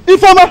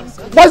 Informa,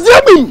 what's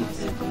happening?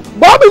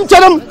 Bobbing,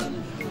 tell them.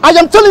 I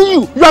am telling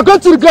you, you are going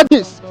to regret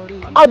this.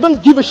 I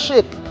don't give a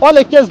shit. All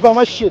I care is about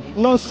my shit.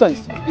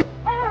 Nonsense.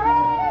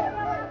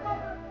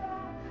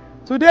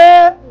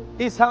 Today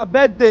is her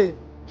birthday.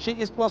 She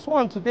is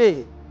 +1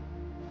 today.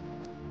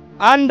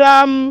 And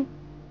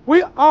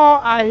we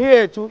all are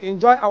here to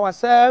enjoy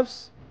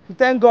ourselves, to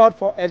thank God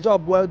for a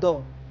job well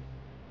done.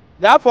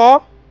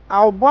 Therefore,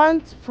 I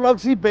want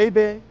Floxy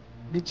Baby,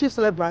 the chief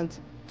celebrant,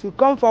 to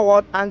come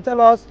forward and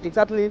tell us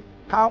exactly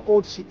how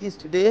old she is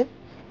today.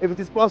 If it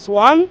is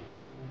 +1,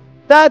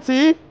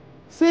 30,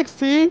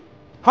 60,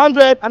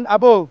 100 and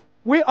above.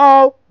 We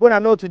all gonna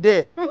know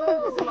today.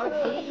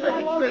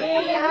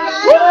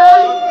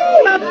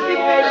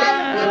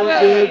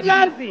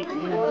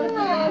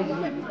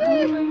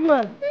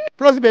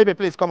 Floxy Baby,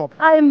 please come up.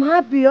 I'm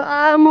happy.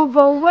 I'm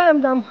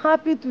overwhelmed. I'm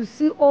happy to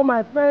see all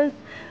my friends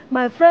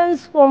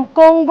from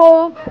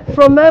Congo,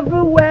 from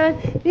everywhere.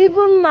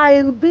 Even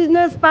my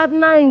business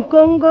partner in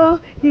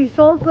Congo is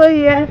also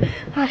here.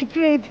 I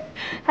greet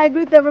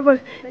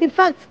everybody. In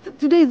fact,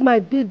 today is my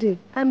birthday.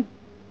 I'm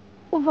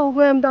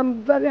overwhelmed.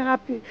 I'm very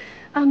happy.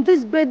 And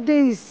this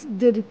birthday is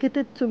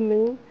dedicated to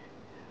me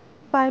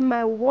by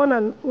my one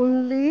and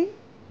only.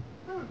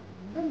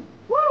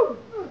 Woo!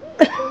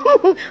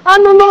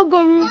 I'm not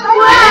going.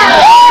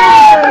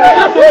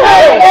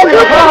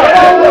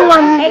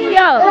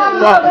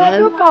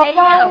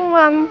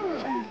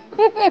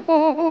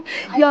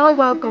 You're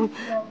welcome.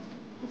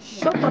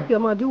 Shut up your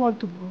mouth. Do you want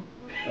to go?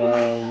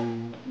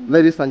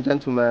 Ladies and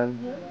gentlemen,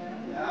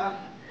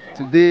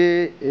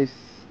 today is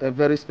a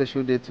very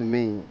special day to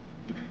me.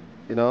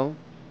 You know?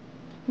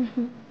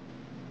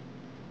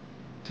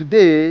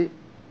 Today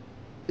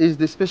is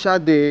the special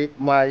day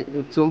my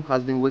Utum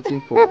has been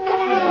waiting for. You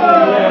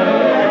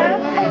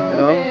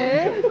know?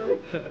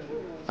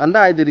 And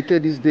I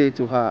dedicate this day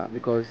to her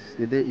because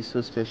the day is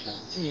so special.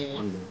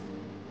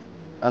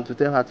 And to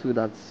tell her too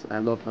that I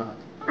love her.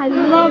 I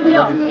love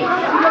you.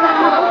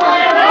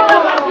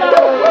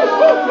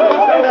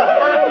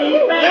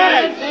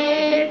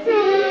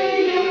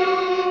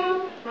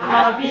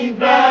 Happy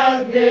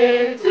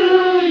birthday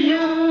to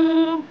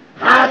you.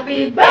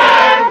 Happy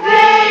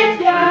birthday,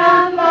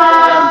 dear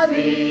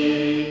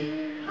Mercy.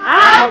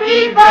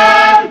 Happy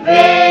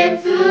birthday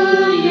to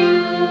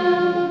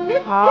you.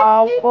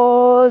 How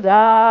old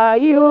are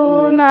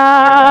you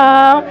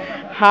now?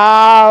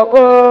 How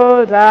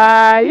old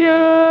are you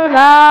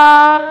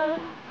now?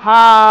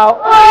 How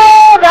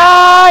old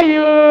are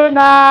you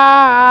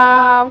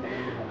now?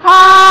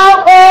 How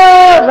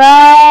old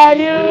are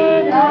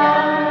you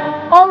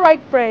now? All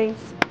right, friends.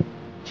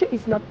 She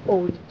is not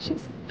old.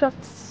 She's just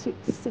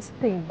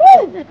 16.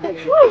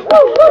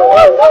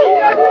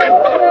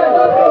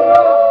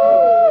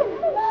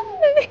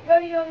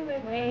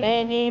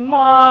 Many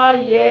more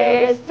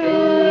years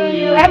to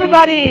you.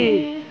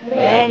 Everybody.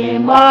 Many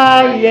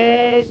more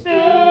years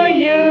to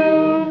you.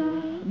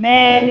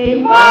 Many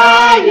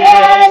more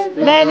years.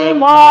 Many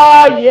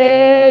more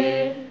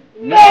years.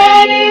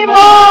 Many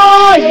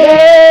more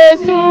years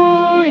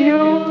to you.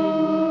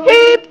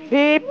 Hip,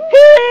 hip,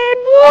 hip.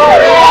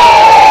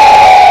 Hooray!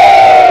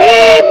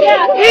 Hip,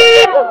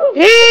 hip,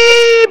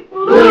 hip.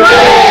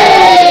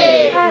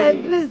 Hooray!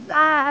 Please, I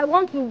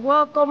want to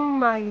welcome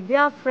my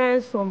dear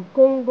friends from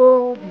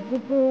Congo.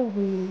 People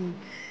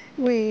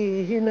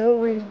we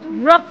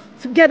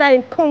rocked together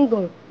in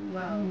Congo.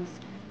 Wow.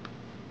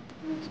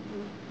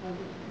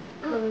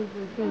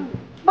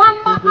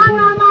 Mama,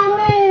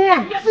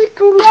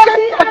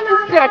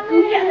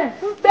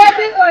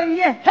 baby, oh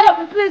yeah. Help,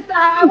 please,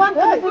 I want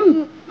to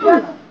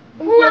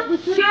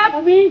shake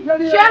me,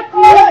 baby.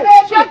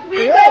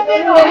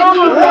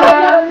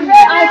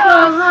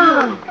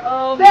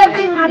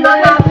 Baby,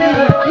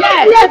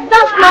 yes,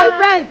 that's my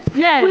friend.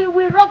 Yes.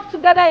 We rock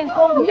together in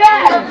Congo.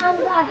 Yes.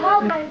 And I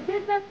have my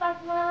business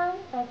partner.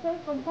 I came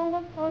from Congo.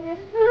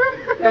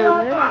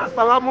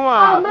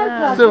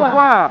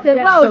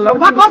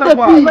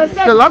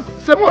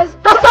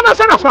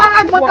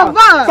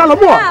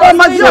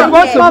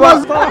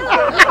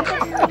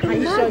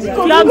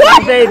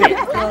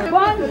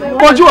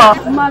 Bonjour.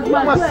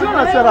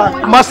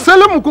 Marcel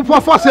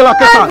Moukoufou c'est la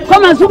question.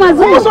 Comment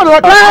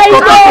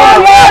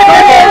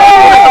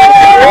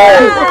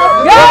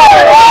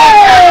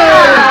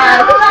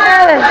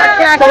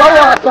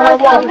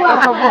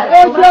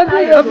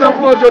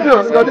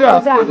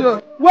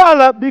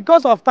Well,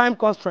 because of time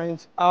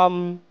constraints,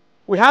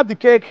 we have the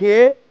cake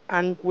here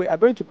and we are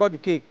going to cut the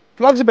cake.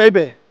 Floxy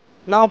baby,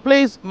 now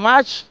please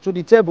march to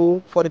the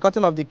table for the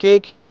cutting of the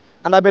cake,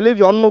 and I believe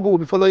your Onogo will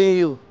be following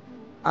you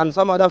and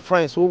some other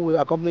friends who will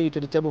accompany you to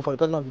the table for the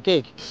cutting of the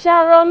cake.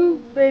 Sharon,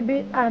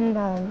 baby, and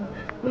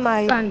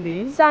my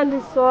Sandy,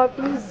 so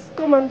please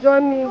come and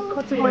join me in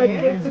cutting my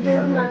cake today.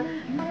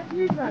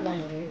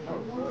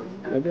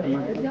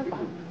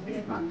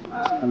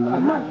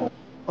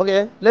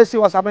 Okay, let's see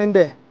what's happening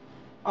there.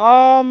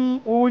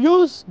 We'll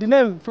use the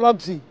name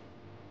Floxy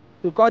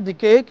to cut the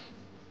cake,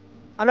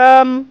 and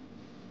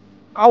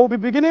I will be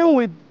beginning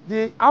with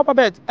the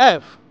alphabet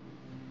F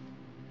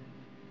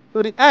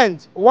to the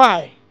end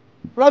Y.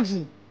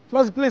 Floxy,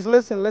 please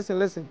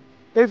listen.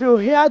 If you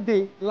hear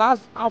the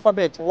last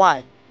alphabet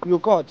Y, you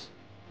cut.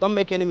 Don't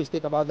make any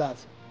mistake about that.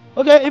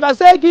 Okay, if I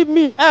say give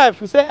me F,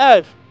 you say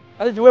F.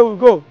 That's the way we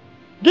go.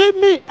 Give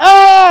me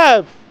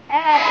F.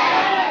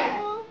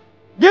 F.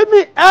 Give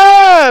me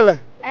L.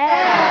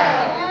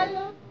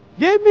 L.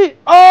 Give me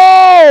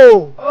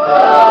O.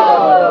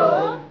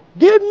 O.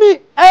 Give me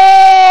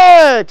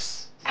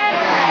X.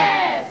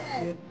 X.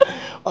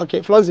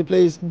 Okay, Floxy,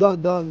 please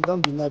don't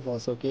be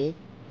nervous, okay?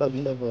 Don't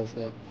be nervous.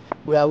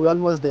 We're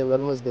almost there.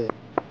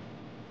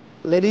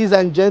 Ladies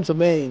and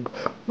gentlemen,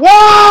 wow!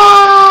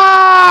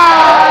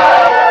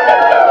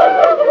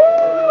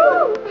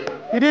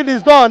 The deed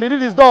is done.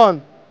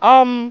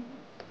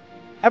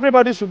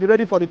 Everybody should be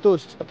ready for the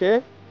toast,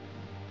 okay?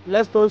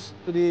 Let's toast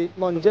to the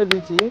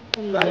longevity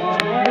and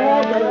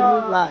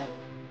life,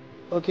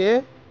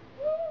 okay?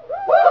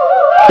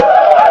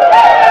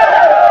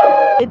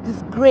 A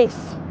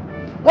disgrace.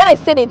 When I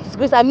said a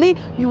disgrace, I mean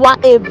you are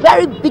a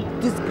very big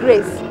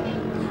disgrace.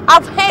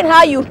 I've heard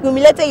how you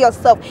humiliated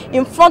yourself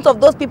in front of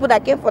those people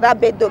that came for that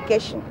birthday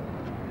occasion.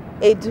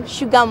 Edu,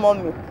 sugar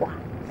mommy.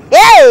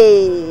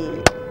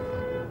 Hey!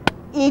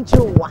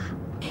 Ijuwa.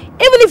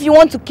 Even if you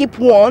want to keep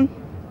one,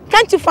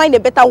 can't you find a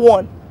better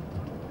one?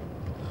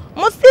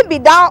 Must be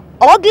that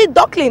ugly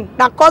duckling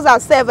that calls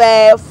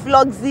herself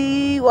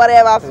Floxy,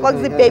 whatever,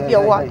 Floxy baby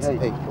or what?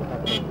 Hey.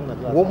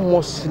 One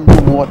more silly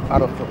word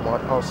out of your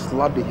mouth, I'll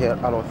slap the hair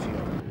out of you.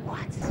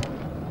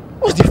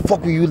 What the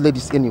fuck will you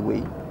ladies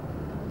anyway?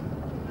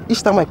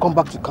 Each time I come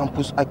back to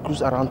campus, I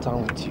cruise around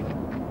town with you.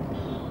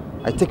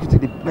 I take you to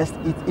the best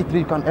eatery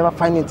you can ever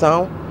find in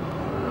town.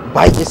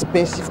 Buy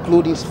expensive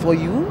clothing for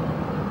you.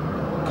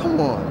 Come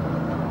on.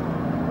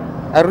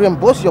 I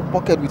reimburse your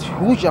pocket with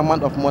huge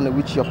amount of money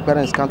which your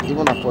parents can't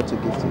even afford to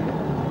give to you.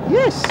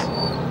 Yes.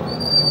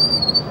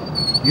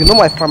 You know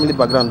my family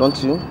background,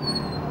 don't you?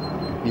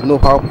 You know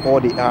how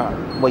poor they are.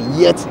 But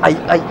yet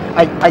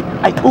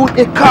I own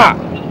a car.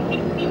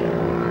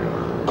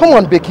 Come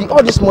on, Becky,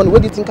 all this money, where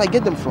do you think I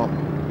get them from?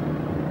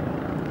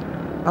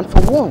 And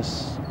for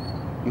once,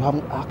 you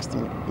haven't asked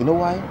me. You know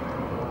why?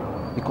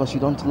 Because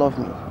you don't love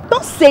me.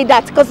 Don't say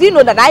that, because you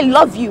know that I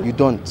love you. You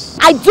don't.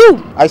 I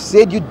do. I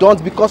said you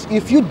don't, because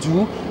if you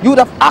do, you would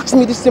have asked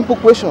me this simple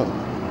question.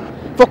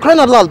 For crying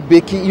out loud,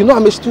 Becky, you know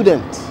I'm a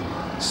student.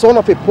 Son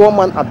of a poor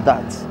man at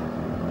that.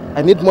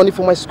 I need money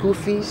for my school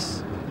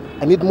fees.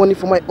 I need money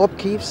for my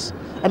upkeeps.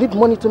 I need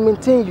money to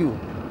maintain you.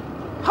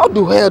 How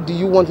the hell do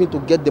you want me to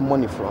get the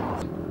money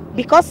from?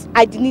 Because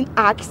I didn't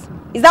ask.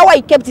 Is that why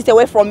you kept it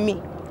away from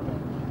me?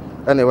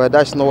 Anyway,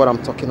 that's not what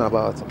I'm talking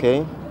about,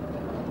 okay?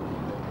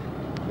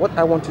 What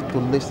I want you to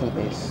listen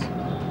is,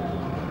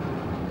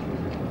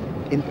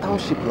 in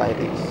township like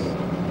this,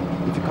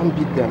 if you can't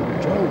beat them,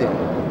 join them.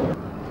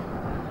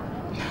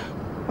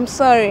 I'm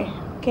sorry,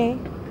 okay?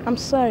 I'm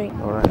sorry.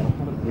 Alright,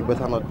 you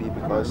better not be,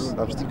 because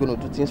I'm still going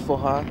to do things for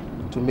her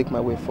to make my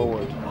way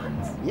forward.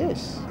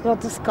 Yes. You're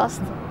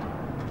disgusting.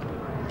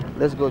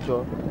 Let's go,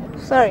 Joe.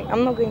 Sorry,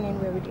 I'm not going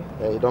anywhere with you.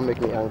 Hey, don't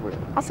make me angry.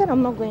 I said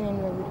I'm not going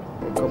anywhere with you.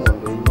 Hey, come on,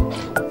 baby.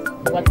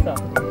 What's up?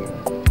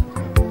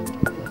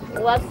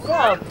 What's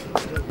up?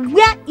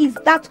 Where is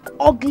that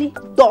ugly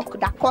dog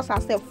that calls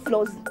herself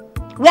Flossy?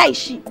 Where is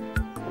she?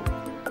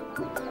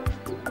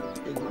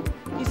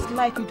 It's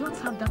like you don't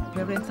have that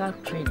parental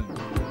training.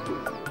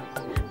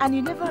 And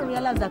you never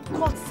realize that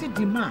courtesy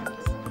demands.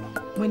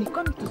 When you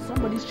come to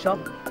somebody's shop,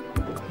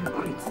 you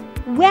greet.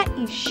 Where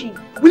is she?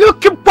 Will you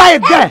keep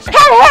quiet there?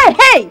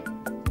 Hey!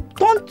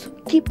 Don't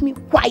keep me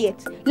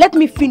quiet. Let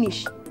me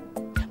finish.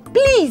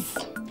 Please,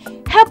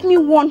 help me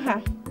warn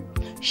her.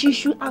 She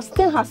should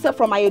abstain herself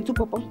from my Edu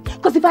Papa.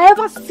 Because if I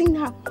ever see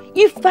her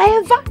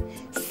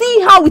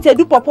with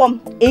Edu Papa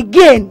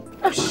again.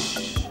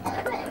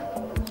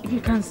 If you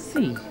can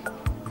see,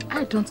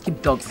 I don't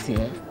keep dogs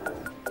here.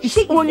 It's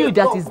only you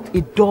that is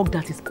a dog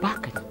that is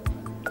barking.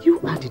 You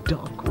are the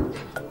dog.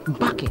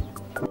 Barking.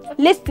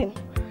 Listen,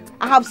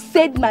 I have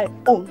said my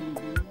own.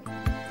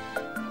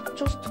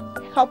 Just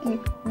help me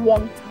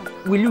warn her.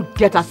 Will you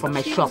get out from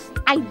my shop?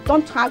 I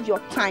don't have your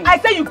time. I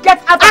say you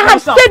get out of my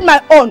shop. I have said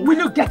my own. Will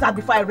you get out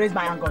before I raise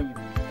my anger on you?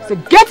 Say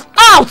get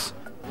out!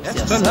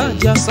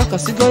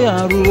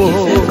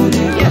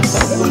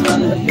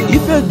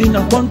 Ife bi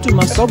na kwantu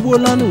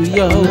masobola no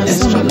ya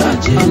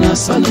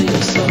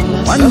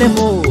Wanne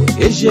mo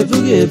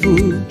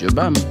ejevu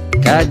jobam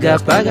kaga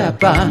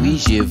pa oui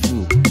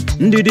jevu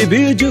ndidi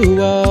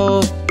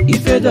bijuwa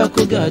ife da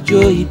koga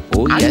joy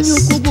oh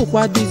yes anyukubu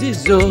kwa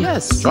dizizo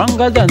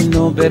stronger than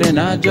no bere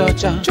na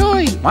jocha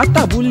joy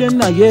matabule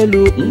na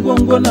yelo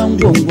ngwongwo na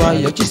ngwongwa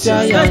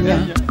yochisia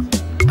yanya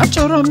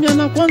achoro mya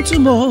na kwantu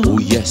mo oh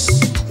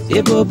yes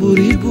Ebo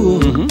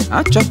buribu,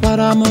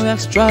 achopara mo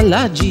extra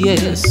large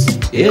yes.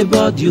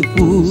 Ebo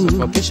diuku,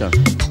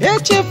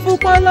 eche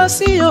fukwala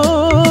siyo,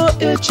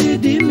 eche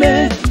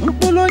dime,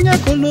 mpolonya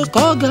kolo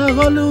koga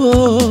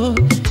golu,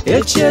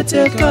 eche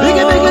teka.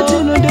 Bige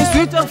tino the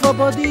sweet of our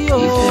body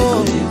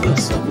oh.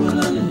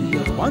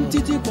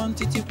 Quantity.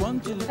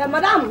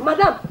 Madam.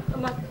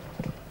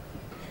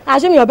 I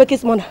assume you're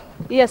Becky's mother.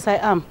 Yes, I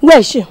am. Where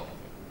is she?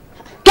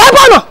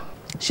 Kebono!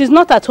 She's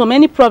not at home.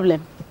 Any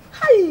problem?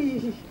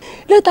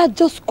 Let her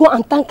just go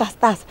and thank her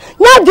stars.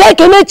 Now they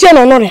can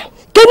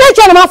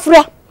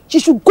she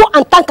should go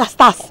and thank her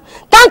stars.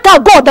 Thank her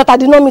God that I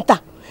did not meet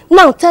her.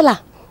 Now tell her,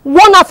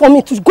 warn her for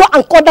me to go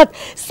and cut that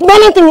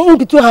smelling thing in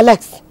between her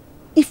legs.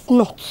 If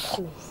not,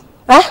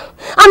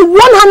 and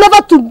warn her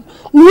never to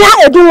near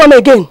Edu one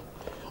again.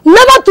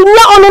 Never to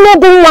near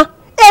Onono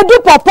Edu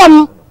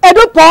Pawpaw,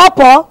 Edu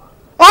Pawpaw.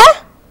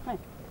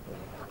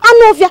 I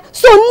know if you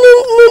so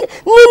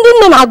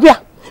Nindi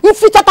Nagria, you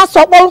fit at a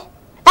softball.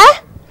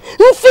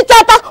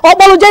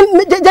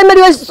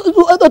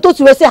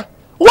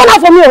 One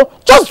half for me,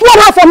 just one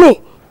half for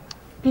me.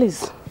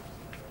 Please,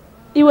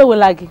 Iwe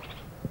Welagi,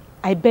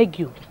 I beg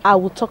you, I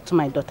will talk to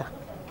my daughter.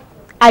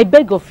 I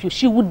beg of you,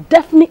 she would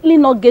definitely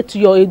not get to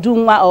your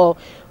Edunwa or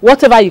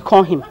whatever you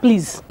call him,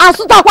 please.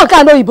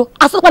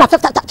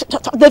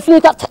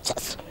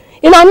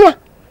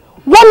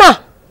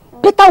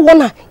 Better warn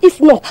her. If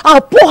not,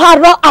 I'll pour her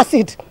raw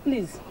acid.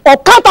 Please. Or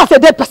count as a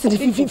dead person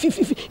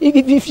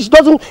if she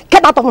doesn't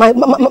get out of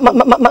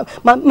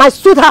my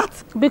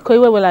sweetheart.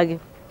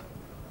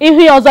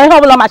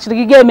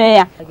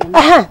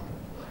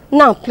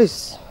 Now,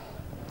 please,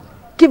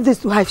 give this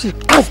to her if she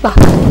comes back.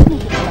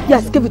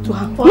 Yes, give it to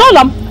her. No,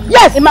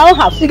 Yes. In my own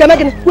house. You can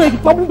make it. Wait, hey!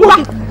 I'll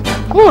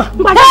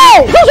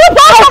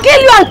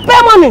kill you and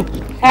pay money.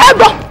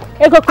 Ego.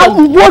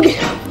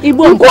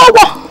 Ego.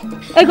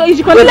 Ego, you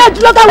should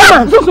let local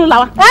woman.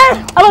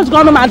 I was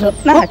going to mad.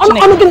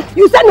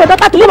 You send your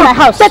daughter to leave my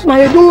house. Take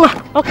my do.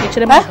 Okay,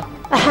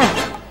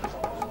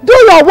 do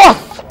your work.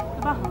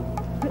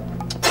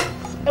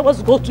 I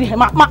was go to him.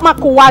 Ma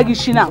kowagi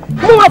shina.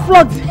 Mama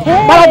flood.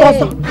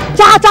 Baladoso.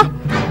 Cha.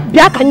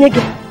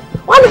 Biakanyege.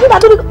 What is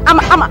that? I'm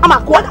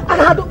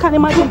can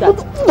imagine that.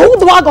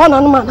 Do I go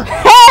on man?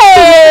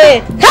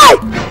 Hey!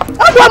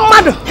 That's one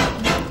mother.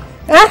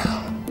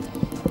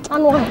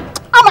 I'm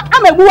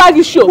a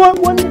buwagi show.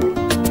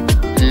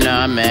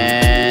 Nah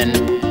man,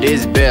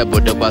 this bear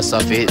but the was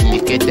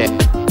sophisticated.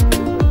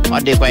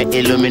 Or they quite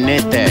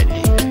illuminated.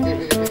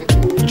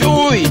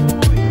 Joy.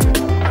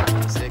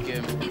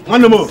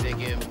 One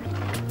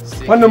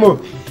more.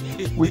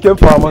 We came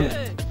for our money.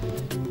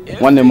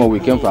 One more, we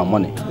came for our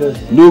money.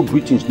 Yes. No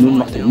greetings, no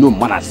nothing, no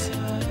manners.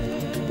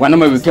 One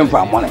more, we came for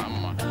our money.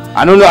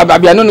 I don't know, I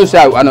don't know, say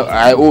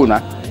I owe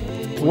now.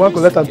 We want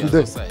to let them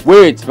today.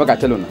 Wait, what I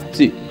tell you now.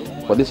 See,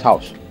 for this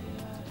house,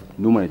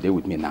 no money there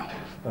with me now.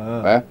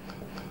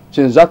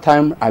 Since that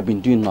time, I've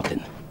been doing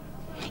nothing.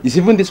 It's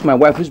even this my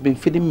wife who's been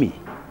feeding me.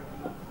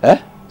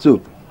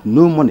 So,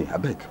 no money, I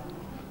beg.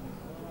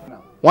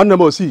 One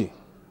number, see.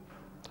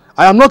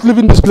 I am not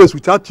leaving this place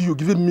without you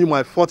giving me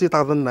my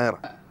 40,000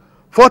 naira.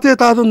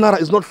 40,000 naira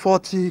is not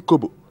 40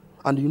 kobo.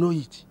 And you know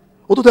it.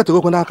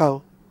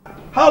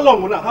 How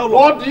long? How long?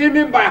 What do you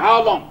mean by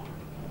how long?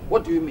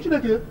 What do you mean?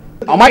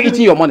 Am I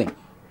eating your money?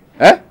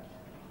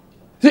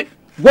 See,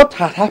 what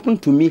has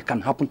happened to me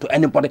can happen to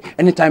anybody,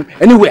 anytime,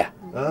 anywhere.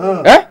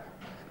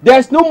 There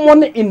is no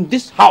money in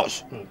this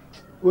house.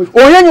 Wait,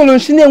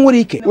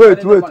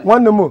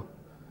 one more.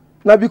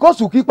 Now because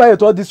you keep quiet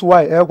all this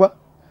while,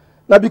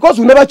 now because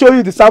we never show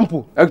you the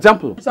sample.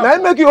 Example. Now I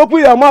make you open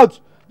your mouth.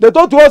 They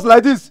talk to us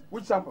like this.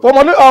 Which sample? For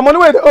money, money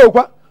where they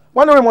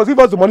one day we must give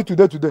us the money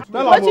today.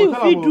 What do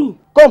you do?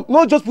 Come,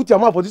 no, just put your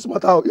mouth for this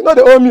matter. You know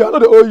they owe me, I know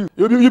they owe you.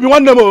 You be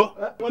one more.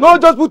 No,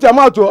 just put your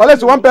mouth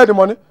unless you want to pay the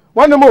money.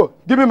 One more,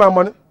 give me my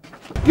money.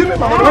 Give me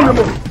my money. One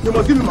more. You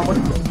must give me my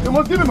money. You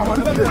must give me my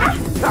money.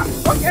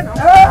 Okay now.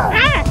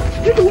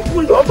 Give me which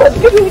money?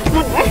 Give me which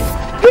money?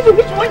 Give me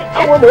which money?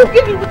 I want to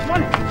give me which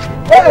money.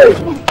 Hey!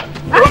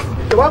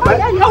 You want back?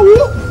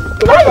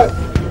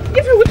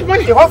 Give me which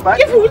money? You want back?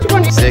 Give me which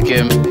money? Sick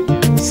him.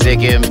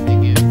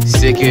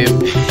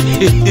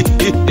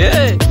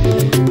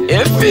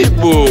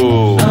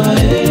 Efibo.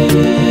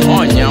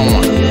 Oh nyawa.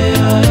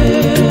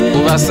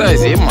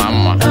 Oversize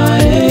mama.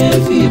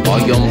 Oh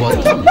yombo.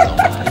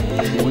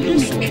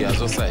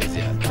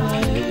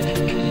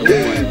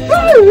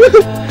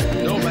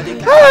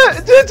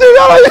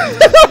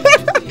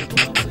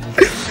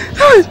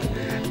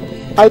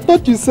 I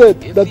thought you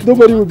said that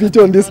nobody will beat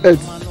you on this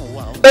earth.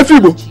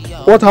 Efibo,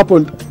 what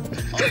happened?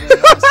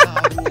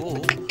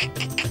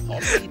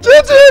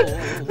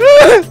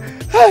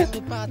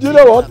 You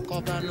know what?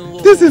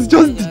 This is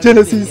just the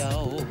Genesis.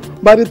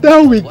 By the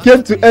time we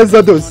get to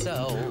Exodus,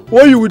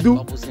 what you will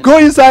do? Go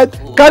inside,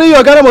 carry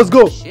your Ghana must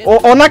go,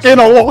 or knock in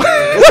a wall.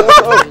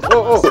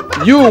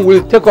 You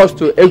will take us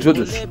to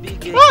Exodus.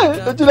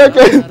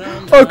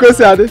 Okay,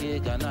 Sade.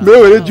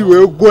 Maybe you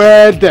will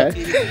go there.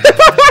 Chichi,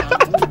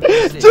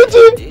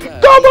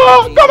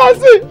 come and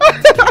see.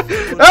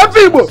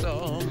 People,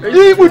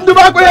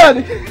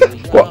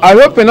 well, I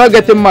hope you're not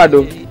getting mad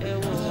though.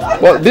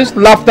 Well, this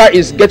laughter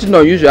is getting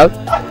unusual.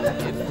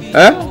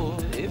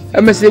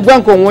 I'm saying,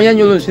 one can one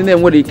you lose in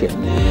them what he can.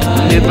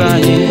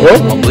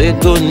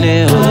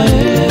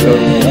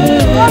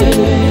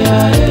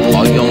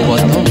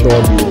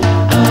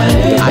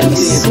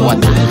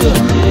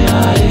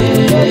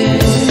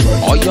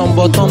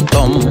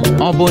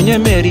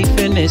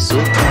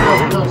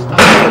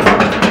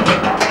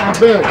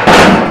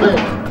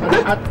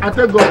 I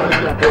thank God. I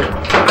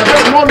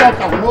beg, no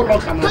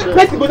locker.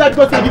 Let's go that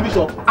because I give you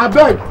shop. I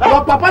beg,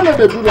 your papa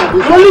never do like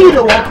this. Only you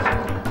the work.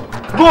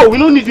 Go, we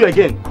don't need you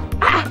again.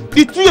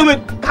 The two of you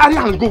carry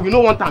and go, we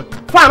don't want time.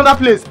 Find another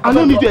place. I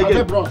don't need you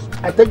again. Bros,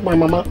 I take my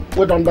mama,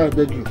 we don't die, I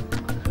beg you.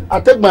 I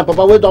take my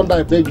papa, we don't die,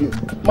 I beg you.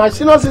 My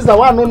senior sister,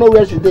 I don't know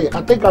where she is.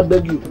 I take and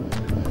beg you.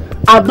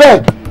 I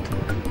beg.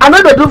 I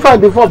know they do fine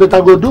before, but I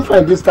go do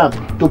fine this time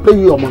to pay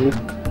you your money.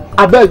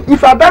 I beg.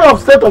 If I die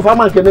of state of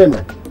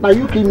Amankeneme, now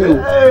you kill me.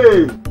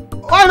 Hey!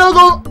 Why not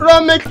go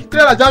run make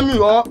trailer jam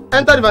you or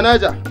enter the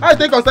Niger? I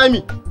take consign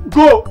me.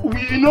 Go.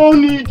 We no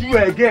need you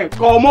again.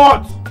 Come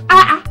out.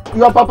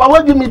 Your papa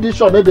will give me this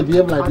shot. They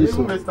behave like this.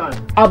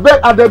 I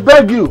beg. I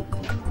beg you.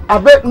 I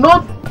beg.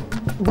 No,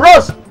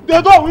 bros. They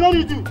go. We don't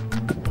need you.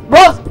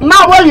 Bros.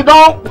 Now when you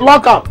don't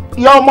lock up,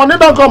 your money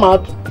don't come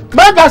out.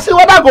 Make I see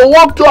whether I go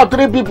walk 2 or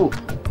 3 people.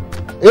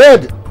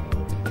 Head.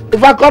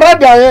 If I correct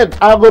their head,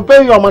 I go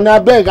pay your money. I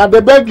beg. I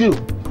beg you.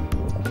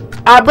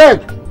 I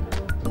beg.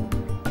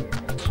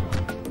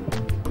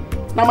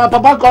 Now my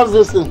papa calls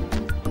this thing.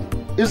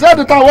 He said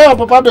the time when your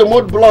papa they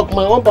mode block,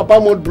 my own papa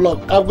mode block.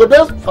 I go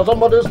there for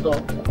somebody's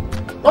store.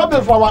 Not be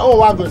for my own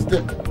one go stay.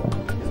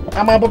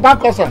 And my papa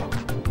calls her.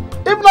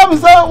 If not, we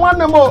say one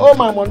name owe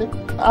my money.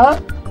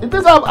 It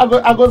is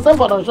I go sell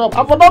for the shop.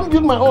 I for don't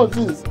build my own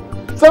things.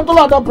 Settle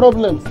other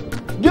problems.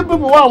 Give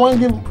people what I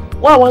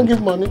want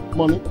give money.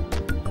 One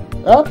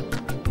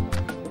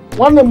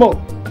name more.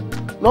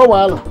 No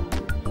wahala.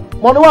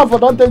 Money one for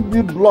don't take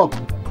build block.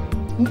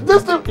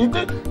 This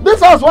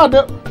house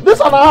this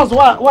other house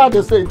why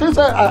they say they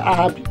say I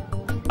happy.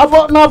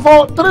 Now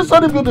for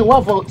 3-story building,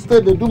 one for stay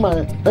they do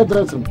my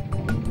hairdressing.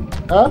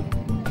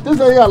 This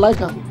is I like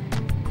her.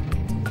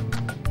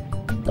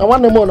 I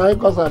want them more now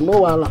because I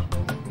know wahala.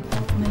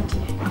 My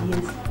dear,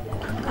 yes.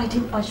 I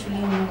didn't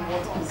actually know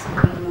what is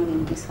going on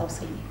in this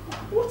house anymore.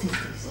 What is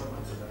this?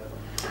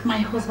 My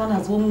husband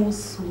has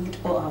almost sold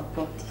all our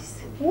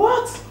properties.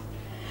 What?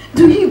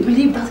 Do you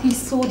believe that he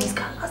sold his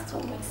car last 2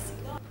 weeks?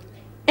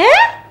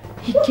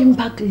 He came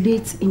back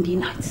late in the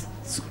night,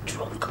 so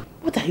drunk.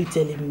 What are you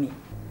telling me?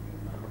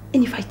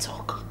 And if I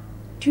talk,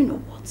 do you know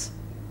what?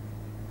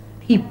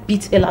 He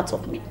beat hell out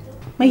of me.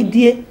 My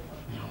dear,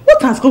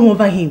 what has come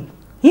over him?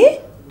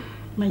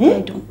 My dear,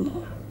 I don't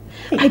know.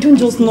 I don't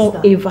just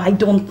know, Eva. I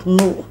don't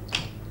know.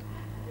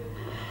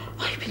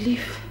 I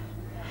believe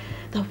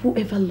that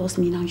whoever lost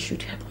me now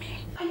should help me.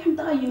 I am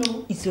there, you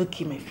know. It's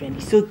okay, my friend.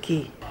 It's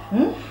okay.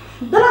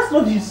 Dallas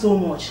loved you so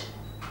much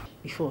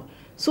before.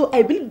 So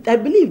I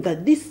believe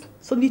that this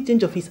sudden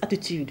change of his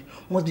attitude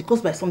must be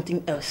caused by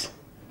something else.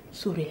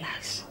 So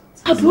relax.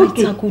 How do I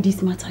tackle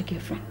this matter,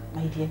 girlfriend?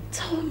 My dear,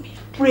 tell me.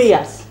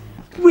 Prayers.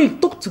 Pray,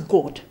 talk to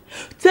God.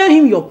 Tell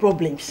him your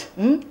problems.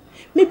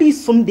 Maybe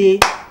someday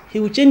he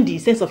will change the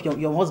sense of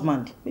your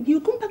husband. Maybe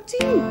he'll come back to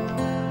you.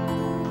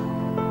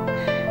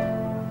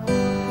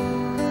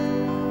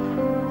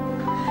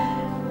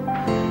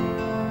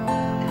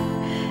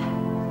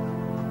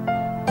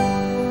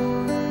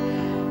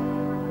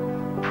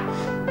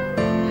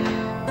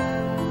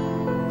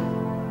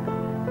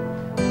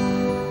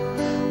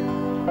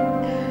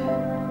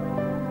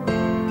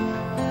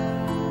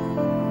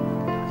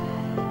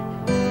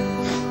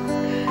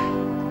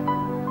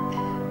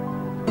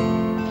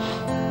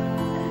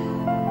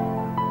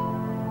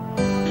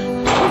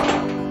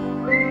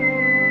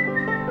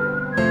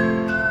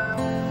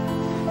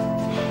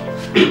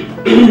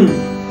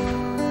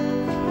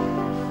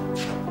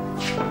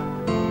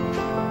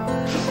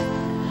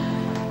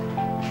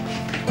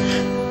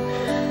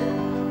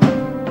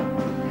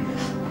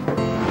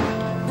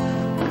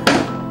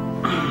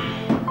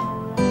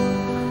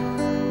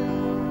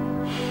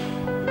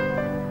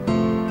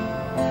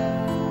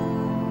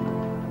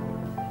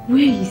 Where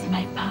is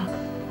my bag?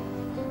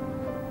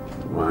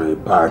 My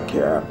bag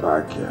here.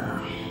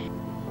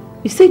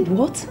 You said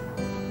what?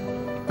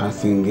 I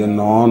think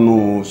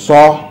no.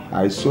 So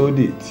I sold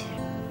it.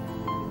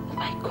 Oh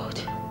my God.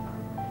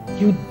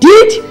 You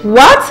did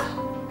what?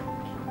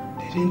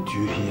 Didn't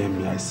you hear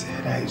me? I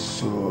said I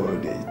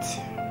sold it.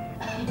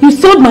 You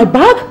sold my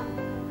bag?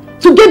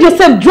 To get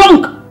yourself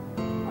drunk?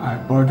 I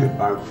bought the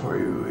bag for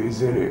you,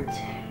 isn't it?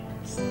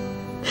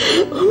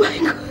 Oh my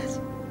God.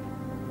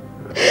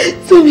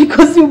 So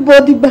because you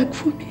bought the bag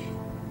for me,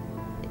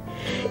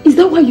 is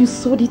that why you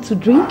sold it to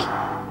drink?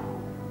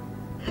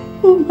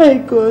 Oh my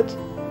God.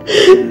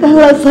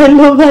 Dallas, I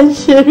love and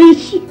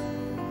cherish you.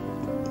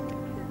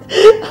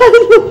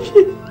 I love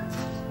you.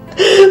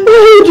 Why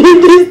you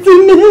doing this to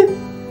me?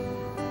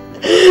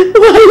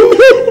 Why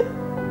me?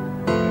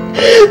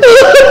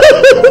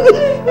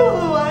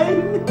 Why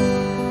me?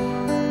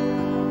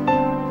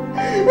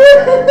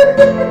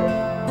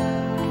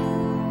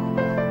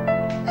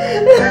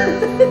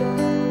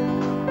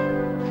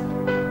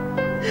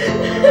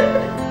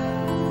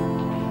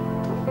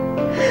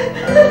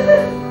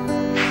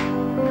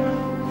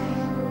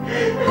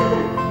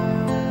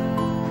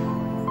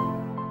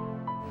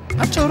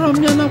 Achọrọ m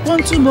ya na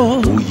kwantumo.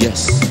 Oh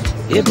yes.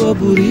 Ebe ọ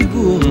buru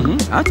ibu.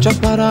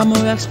 Achọkwara m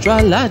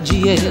extra large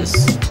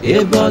yes.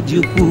 Ebe ọ dị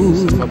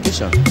ukwuu.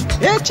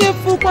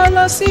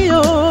 Echefukwala si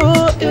yo.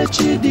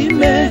 Echi dị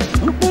ime.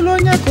 Mkpụrụ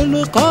onye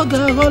kụrụ ka ọ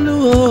ga-aghọlụ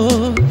o.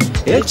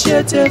 Echi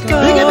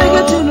eteka.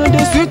 Bege to know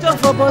the sweet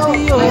of our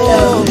body yo.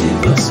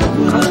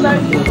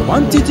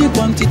 Quantity.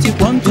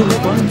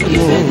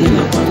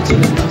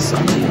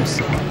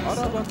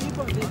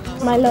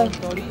 My lord,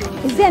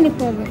 is there any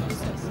problem?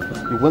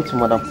 You went to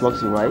Madam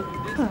Floxy, right?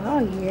 Oh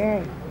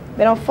yeah.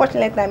 But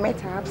unfortunately I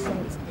met her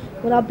absent.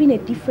 Would have been a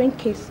different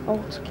case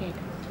altogether.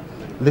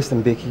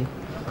 Listen, Becky,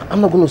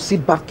 I'm not going to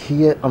sit back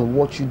here and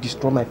watch you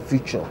destroy my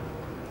future.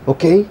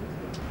 Okay?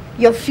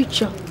 Your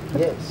future?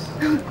 Yes.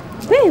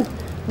 Babe,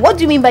 what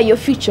do you mean by your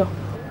future?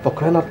 For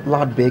crying out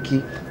loud,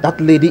 Becky, that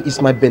lady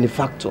is my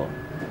benefactor.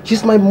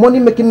 She's my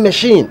money-making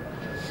machine.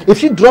 If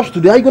she drops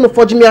today, are you going to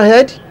forge me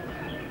ahead?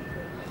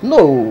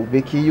 No,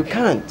 Becky, you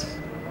can't.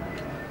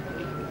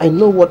 I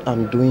know what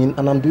I'm doing,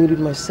 and I'm doing it with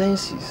my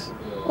senses.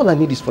 All I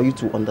need is for you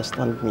to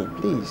understand me,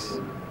 please.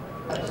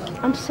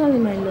 I'm sorry,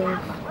 my love.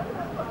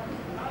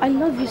 I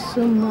love you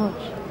so much.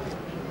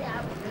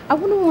 I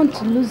wouldn't want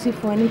to lose you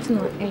for anything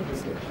on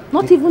earth.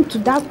 Not even to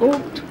that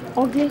old,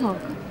 ugly hug.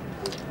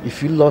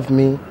 If you love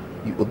me,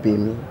 you obey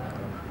me.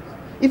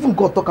 Even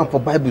God talking for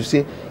Bible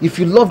say, if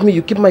you love me,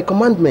 you keep my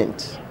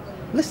commandments.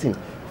 Listen,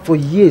 for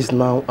years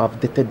now, I've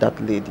dated that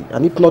lady.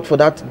 And if not for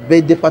that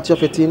birthday party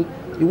of a thing,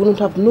 you wouldn't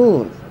have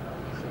known.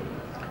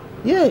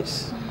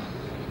 Yes.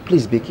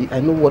 Please, Becky, I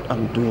know what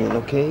I'm doing,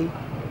 okay?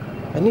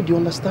 I need your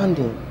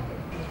understanding.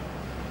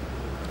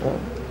 Oh.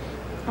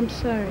 I'm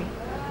sorry.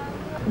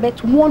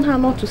 But warn her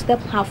not to step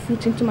her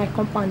foot into my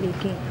compound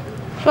again.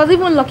 She was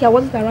even lucky I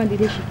wasn't around the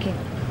day she came.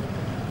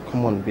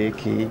 Come on,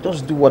 Becky.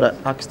 Just do what I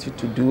asked you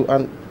to do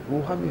and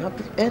we'll have a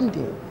happy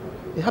ending.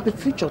 A happy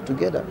future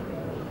together.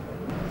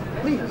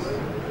 Please.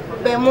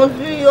 Come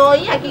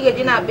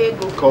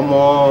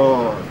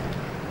on.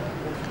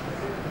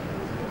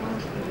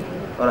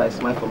 Alright,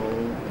 smile for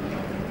me.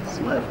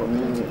 Smile for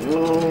me.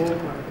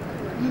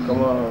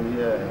 Come on,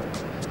 yeah.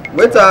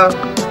 Waiter!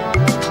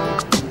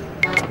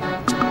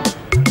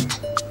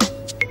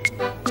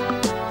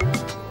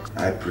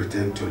 I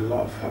pretend to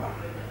love her,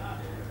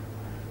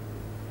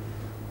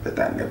 but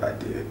I never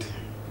did.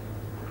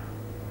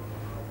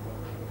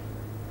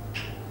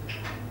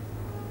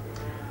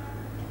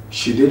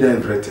 She did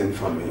everything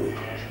for me.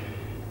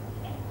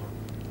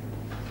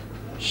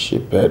 She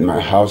paid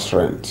my house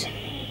rent.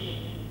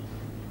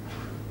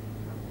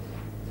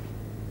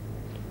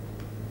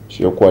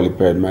 She equally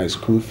paid my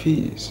school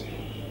fees.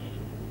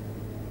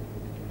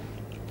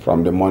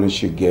 From the money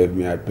she gave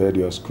me, I paid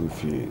your school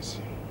fees.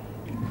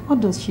 What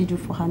does she do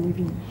for her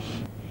living?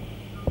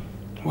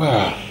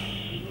 Well,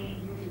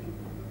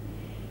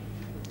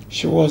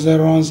 she was a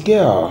runs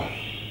girl.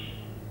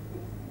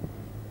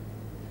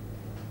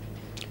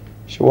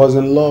 She was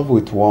in love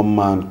with one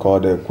man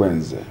called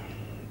Ekwenze,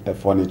 a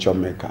furniture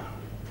maker.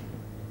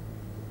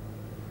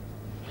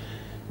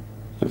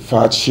 In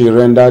fact, she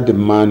rendered the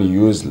man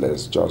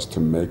useless just to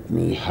make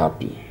me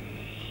happy.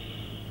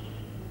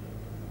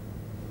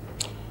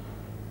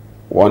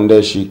 One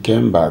day she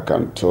came back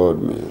and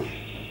told me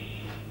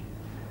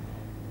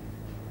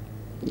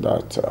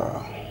that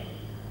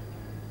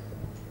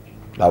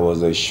that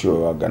was a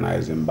show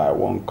organized by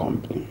one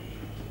company.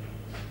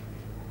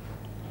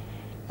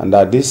 And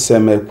that this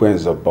same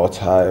Ekwenze bought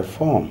her a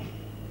farm.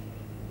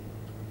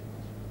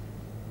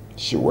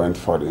 She went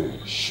for the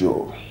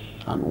show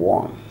and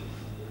won.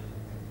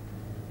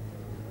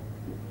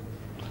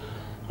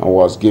 And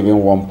was given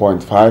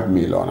 1.5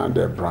 million and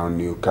a brand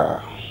new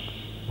car.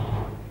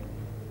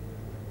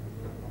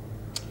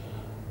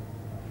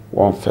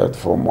 One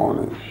fateful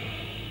morning,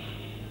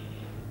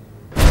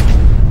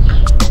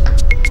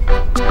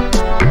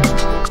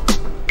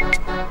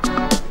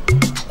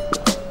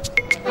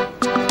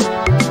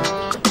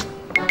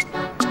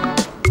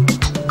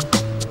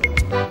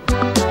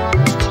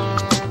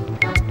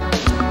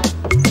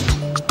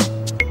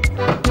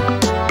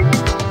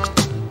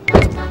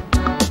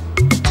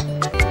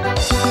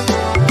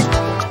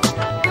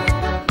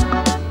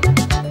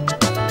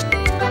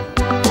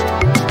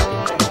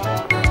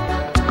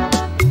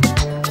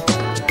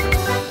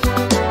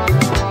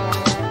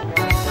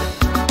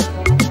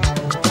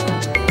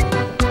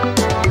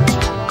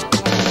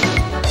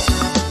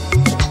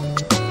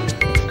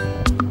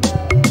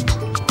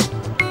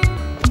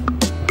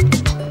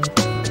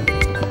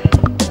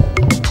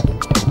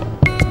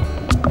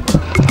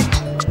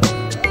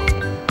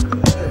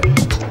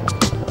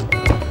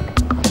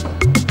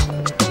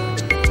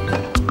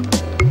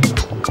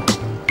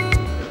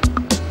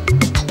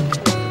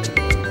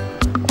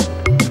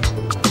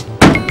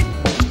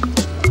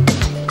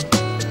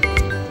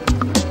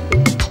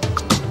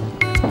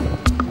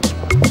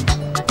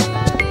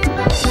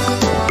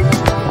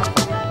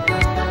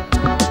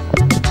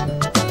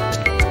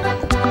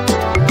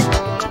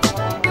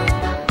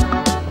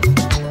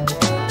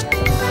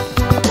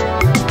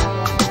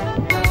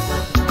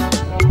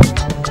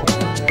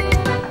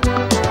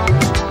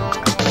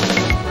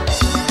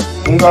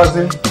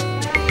 Ngozi,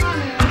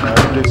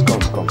 please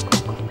come. Come.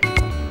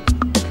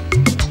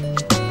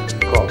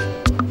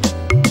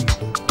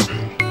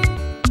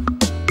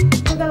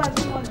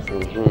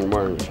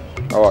 Morning.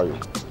 How are you?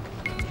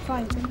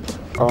 Fine,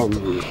 thank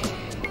you.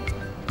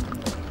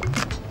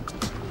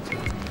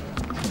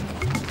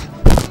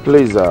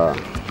 Please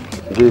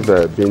give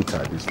Binta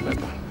this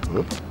letter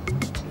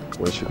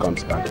when she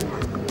comes back in.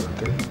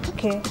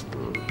 Okay? Okay.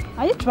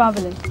 Are you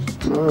traveling?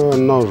 No,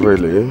 not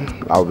really.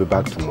 I'll be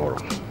back tomorrow.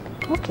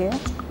 Okay,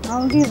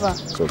 I'll give her.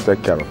 So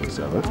take care of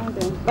yourself. Eh?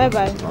 Okay.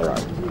 Bye-bye. All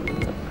right.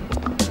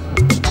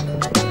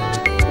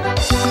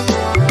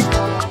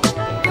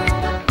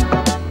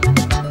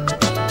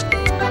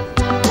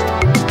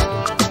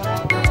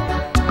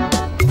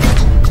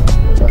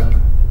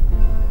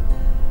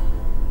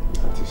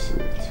 That is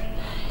it.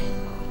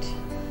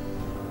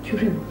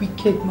 You're a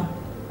wicked man.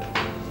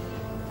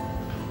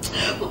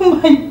 Oh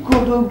my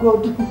God, oh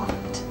God, oh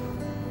God.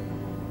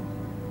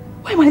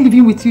 Why am I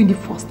living with you in the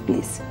first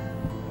place?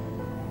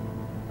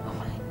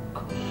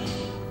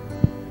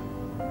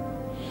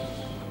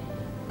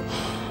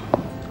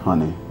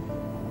 Honey,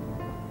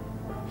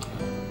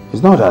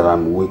 it's not that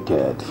I'm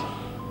wicked.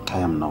 I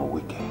am not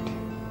wicked.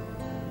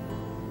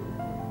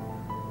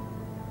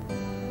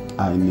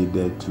 I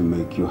needed to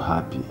make you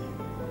happy.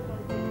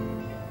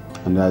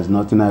 And there's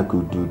nothing I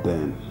could do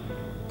then.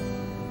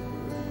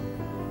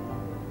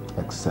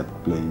 except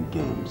playing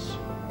games.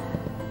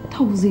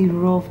 That was a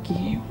rough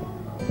game.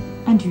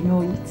 And you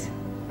know it.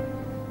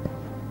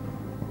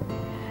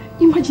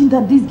 Imagine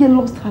that this girl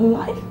lost her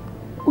life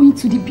owing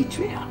to the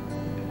betrayal.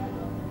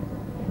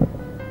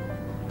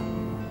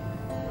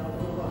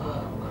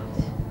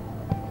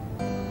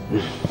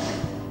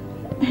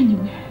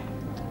 Anyway,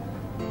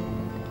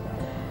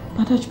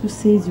 Madachku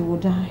says you will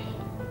die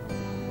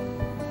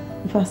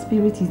if her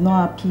spirit is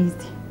not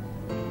appeased.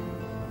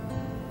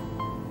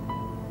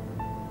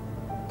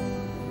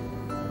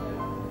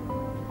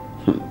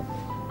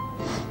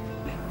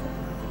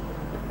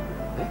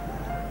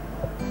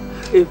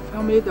 A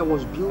family that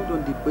was built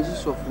on the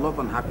basis of love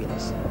and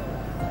happiness,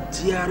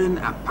 tearing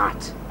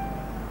apart.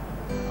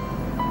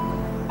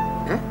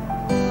 Eh?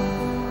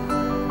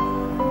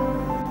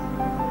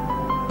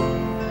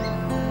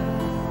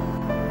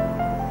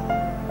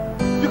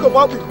 Pico,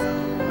 Bobby.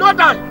 No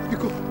die.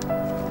 Pico,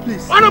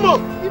 please. One more.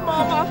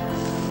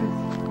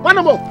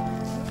 One more.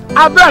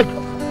 I beg.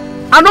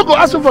 I no go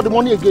ask you for the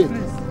money again.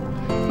 Please.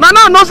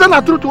 Now, no say the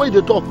truth way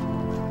they talk.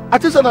 I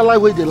think say the lie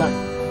way they lie.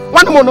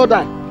 One more, no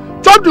die.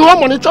 Chop the whole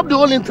money, chop the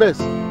whole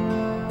interest.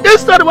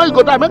 Instead, when you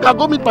go die, make I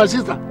go meet my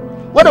sister.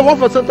 When they want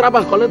for Central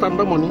Bank, collect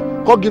another money,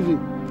 go give you.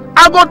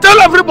 I go tell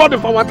everybody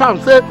from our town,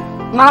 say,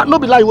 nah, no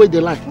be lie way they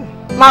lie.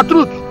 Nah,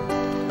 truth.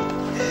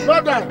 No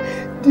die.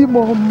 The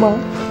mama.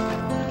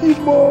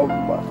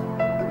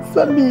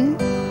 Sami.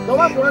 The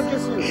one who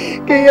kiss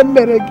you.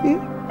 Mereki.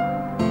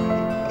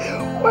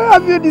 Why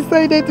have you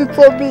decided to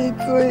turn me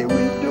into a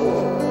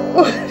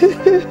widow?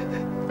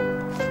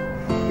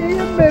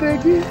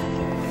 Mereki.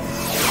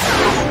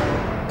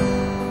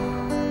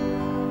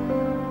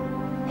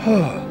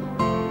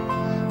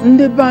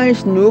 Ndị be anyị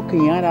si na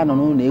okenye ara nọ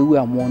n'ụlọ ewu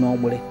amụọ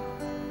n'ọgbụrị.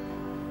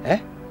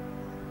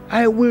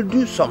 I will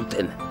do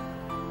something.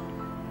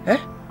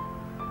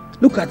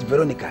 Look at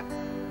Veronica.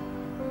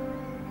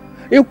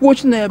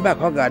 Ekwu na ebe a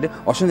ka ọ ga-adị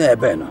ọsọ na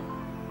ebe nọ.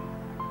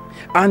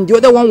 And the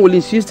other one will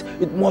insist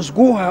it must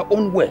go her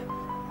own way.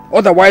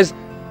 Otherwise,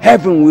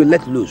 heaven will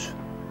let loose.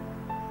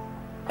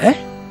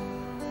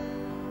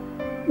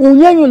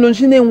 Onye nyụrụ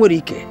nsị na-enwere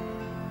ike.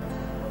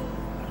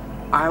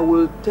 I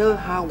will tell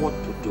her what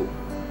to do.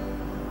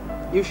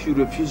 If she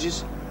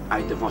refuses,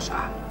 I divorce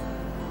her.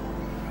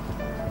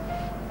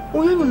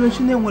 Onye nyụrụ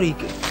nsị na-enwere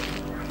ike.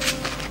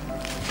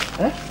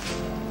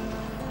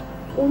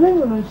 Onye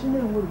nyụrụ nsị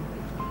na-enwere ike.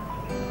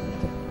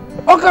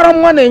 Ọ kara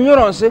mma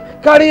na-enyụrụ nsị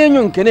karịa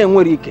enyo nke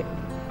na-enwere ike.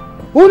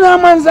 Unu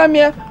ama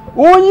nzamịa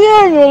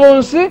onye nyụrụ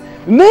nsị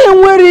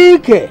na-enwere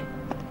ike.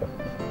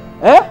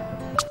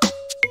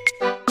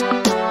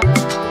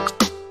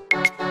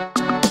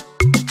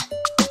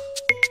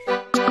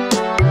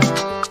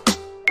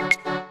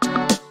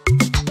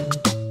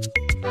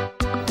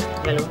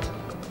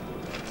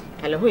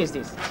 Hello, who is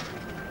this?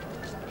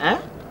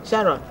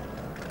 Sharon?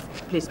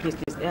 Please.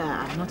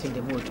 I'm not in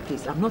the mood.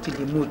 Please, I'm not in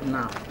the mood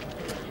now.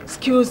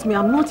 Excuse me,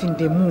 I'm not in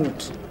the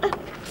mood.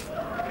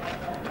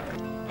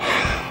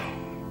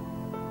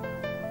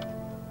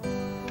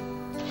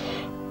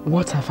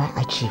 What have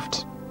I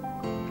achieved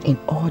in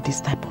all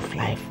this type of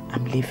life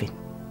I'm living?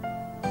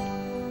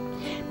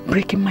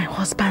 Breaking my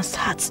husband's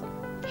heart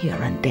here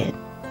and there.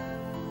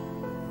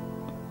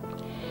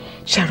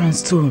 Sharon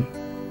Stone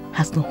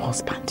has no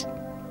husband.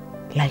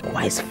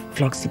 Likewise,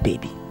 Floxy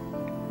baby.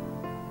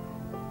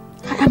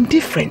 I am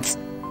different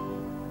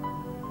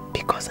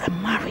because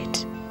I'm married.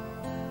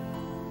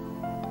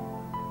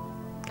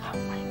 Oh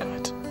my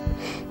God.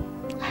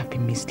 I have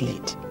been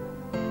misled.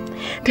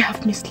 They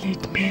have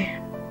misled me.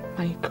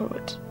 My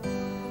God.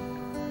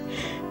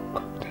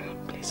 God,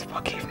 please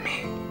forgive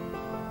me.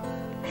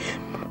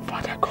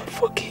 Father God,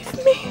 forgive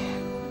me.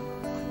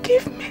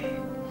 Forgive me.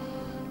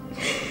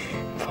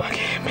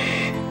 Forgive me.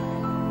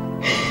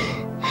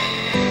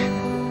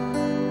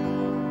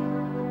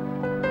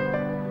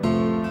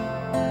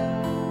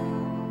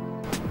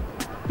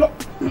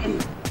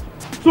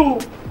 So,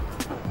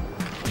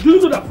 do you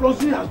know that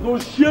Flossie has no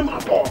shame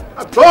at all?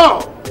 At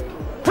all!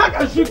 How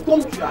can she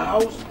come to your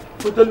house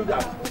to tell you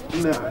that?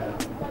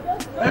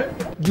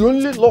 The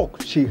only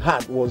luck she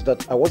had was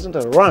that I wasn't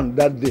around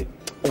that day.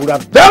 I would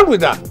have dealt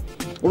with her.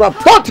 I would have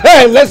taught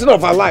her a lesson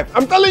of her life.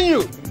 I'm telling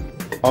you.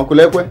 Uncle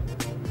Ekwe,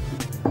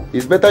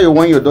 it's better you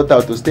want your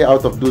daughter to stay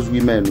out of those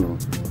women.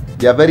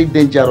 They are very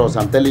dangerous,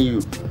 I'm telling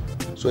you.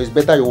 So it's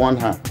better you warn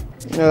her.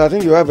 Yeah, I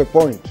think you have a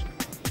point.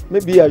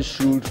 Maybe I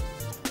should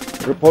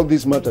report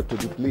this matter to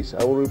the police.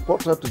 I will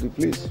report her to the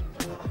police.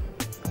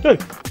 Hey!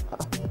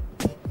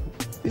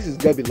 This is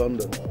Gabby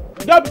London.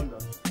 Gabby!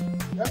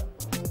 Yeah?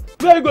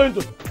 Where are you going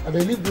to? And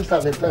they leave this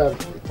at the time.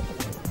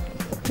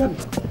 Gabby,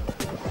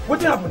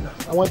 what happened now?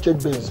 I want to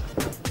check base.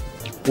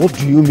 What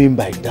do you mean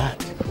by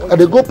that? And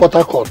they go Port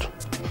Harcourt.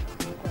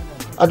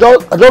 I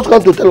just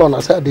want to tell on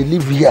her, they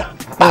live here.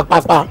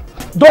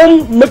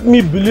 Don't make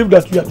me believe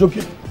that you are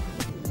joking.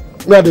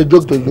 Me, I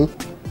joke to you.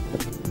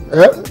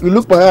 You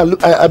look my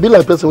eye, I be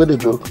like a person with a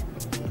joke.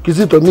 Kiss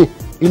it to me.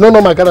 You don't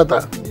know my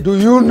character. Do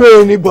you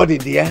know anybody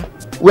there?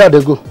 Where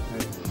they go?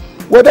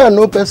 Whether I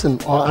know person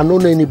or I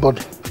don't know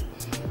anybody.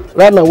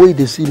 Right now, where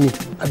they see me,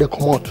 they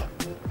come out.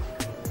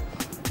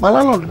 My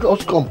landlord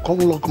just come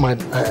lock my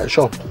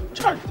shop.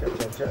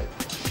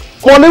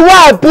 Money where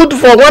I put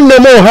for one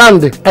Nemo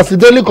hand as a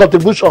daily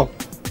contribution.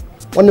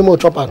 One Nemo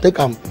chopper, take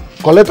am,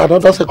 collect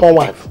another second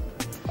wife.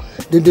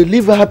 Then they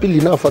live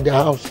happily now for their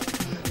house.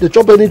 They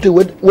chop anything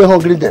when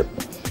hungry them.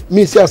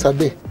 Me see as a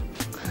day.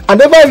 I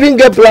never even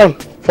get plan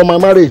for my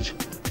marriage.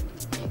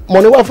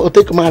 Money wife will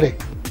take marry.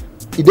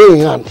 It dey in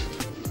hand.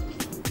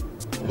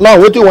 Now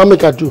what do you want me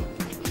to do?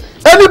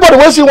 Anybody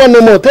when see one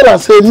Nemo tell her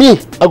say me,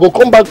 I go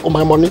come back for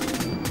my money.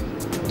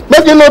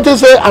 Make you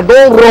notice say I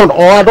don't run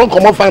or I don't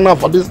come up final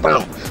for this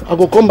town. I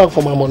go come back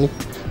for my money.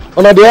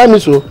 And at the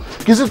end so,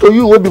 kiss it to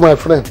you will be my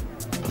friend.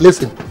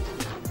 Listen,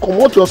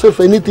 comot yourself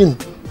for anything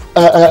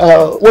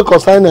we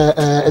consign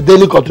a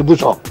daily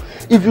contribution.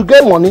 If you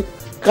get money,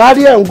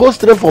 carry and go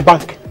straight for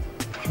bank.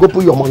 Go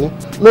put your money.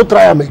 No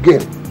try them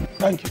again.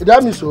 Thank you. You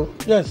hear me so?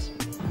 Yes.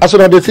 As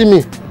soon as they see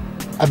me,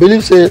 I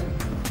believe say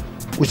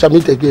we shall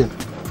meet again.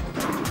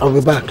 I'll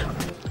be back.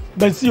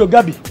 But see,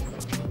 Gabi,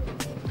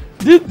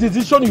 this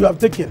decision you have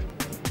taken,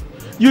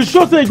 you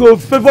sure say it will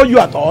favor you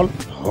at all?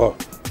 Oh.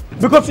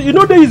 Because you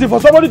know it's easy for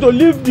somebody to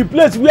leave the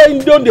place where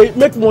they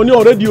make money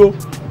already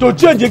to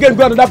change again,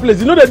 go to another place.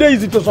 You know that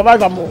easy to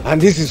survive and more.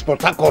 And this is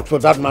Port Harcourt for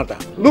that matter.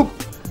 Look,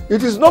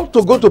 it is not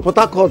to go to Port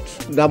Harcourt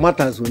that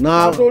matters.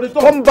 Now,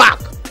 come back.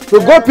 To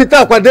go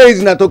Peter Kwade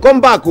is not to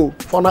come back.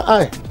 For an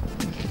eye.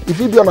 If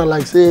you be on a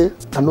like say,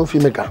 I know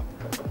filmmaker,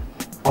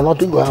 or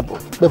nothing will happen.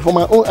 But for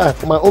my own eye,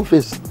 for my own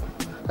face,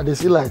 I dey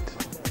see light.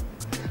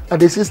 I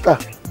dey see star.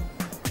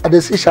 I dey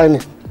see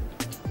shining.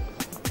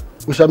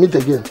 We shall meet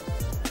again.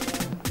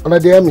 And I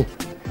hear me.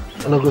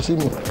 And I go see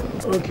me.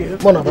 Okay.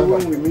 Mona,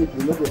 when we meet,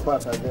 we know the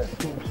part again.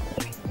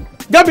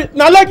 Gabi,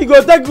 now like you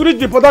go take reach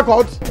the Port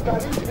Harcourt.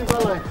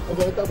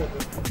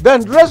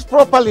 Then dress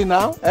properly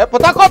now.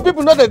 Port Harcourt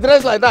people know they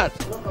dress like that.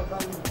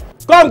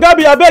 Come,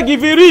 Gabi, I beg,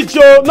 if you reach,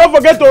 don't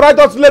forget to write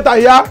us later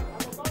here.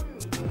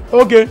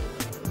 Okay.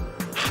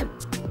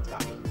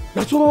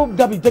 That's all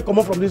Gabi take come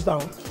up from this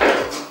town.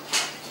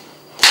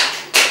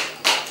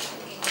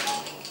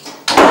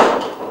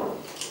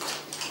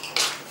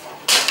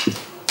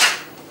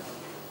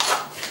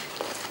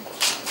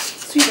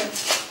 Sweetheart,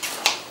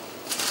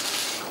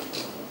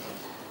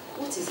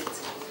 what is it?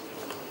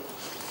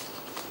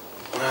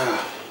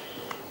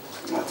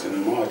 Nothing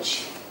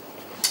much.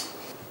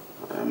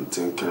 I'm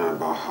thinking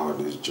about how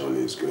this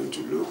journey is going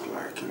to look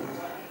like, you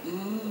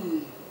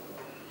know.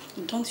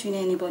 Don't you know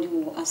anybody who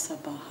will ask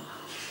about her?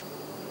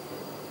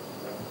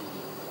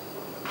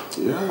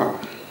 Yeah.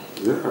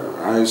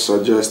 I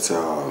suggest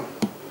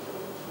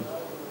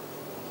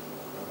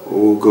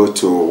we'll go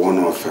to one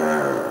of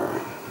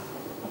her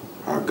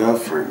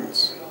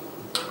girlfriends.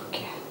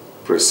 Okay.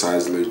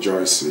 Precisely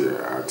Joyce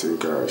here. I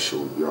think she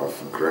will be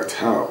of great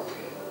help.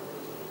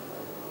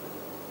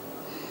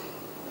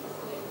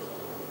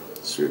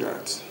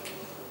 Sweetheart.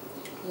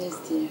 Yes,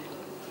 dear.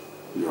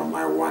 You are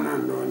my one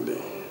and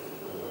only.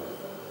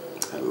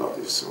 I love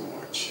you so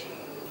much.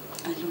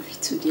 I love you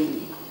too,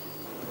 dearly.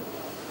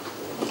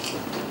 I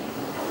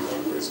will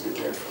always be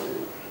there for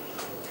you.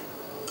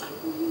 I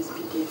will always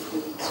be there for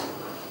you too.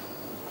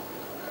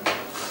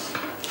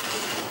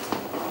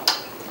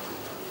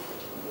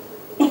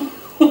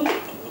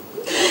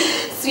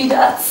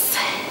 Sweethearts,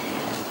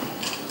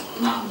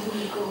 now do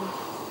we go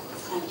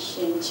and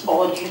change,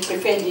 or do you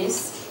prefer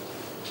this?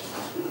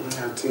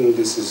 I think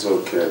this is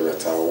okay,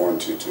 but I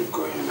want you to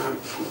go in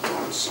and put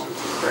on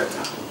something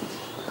better.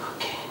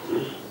 Okay.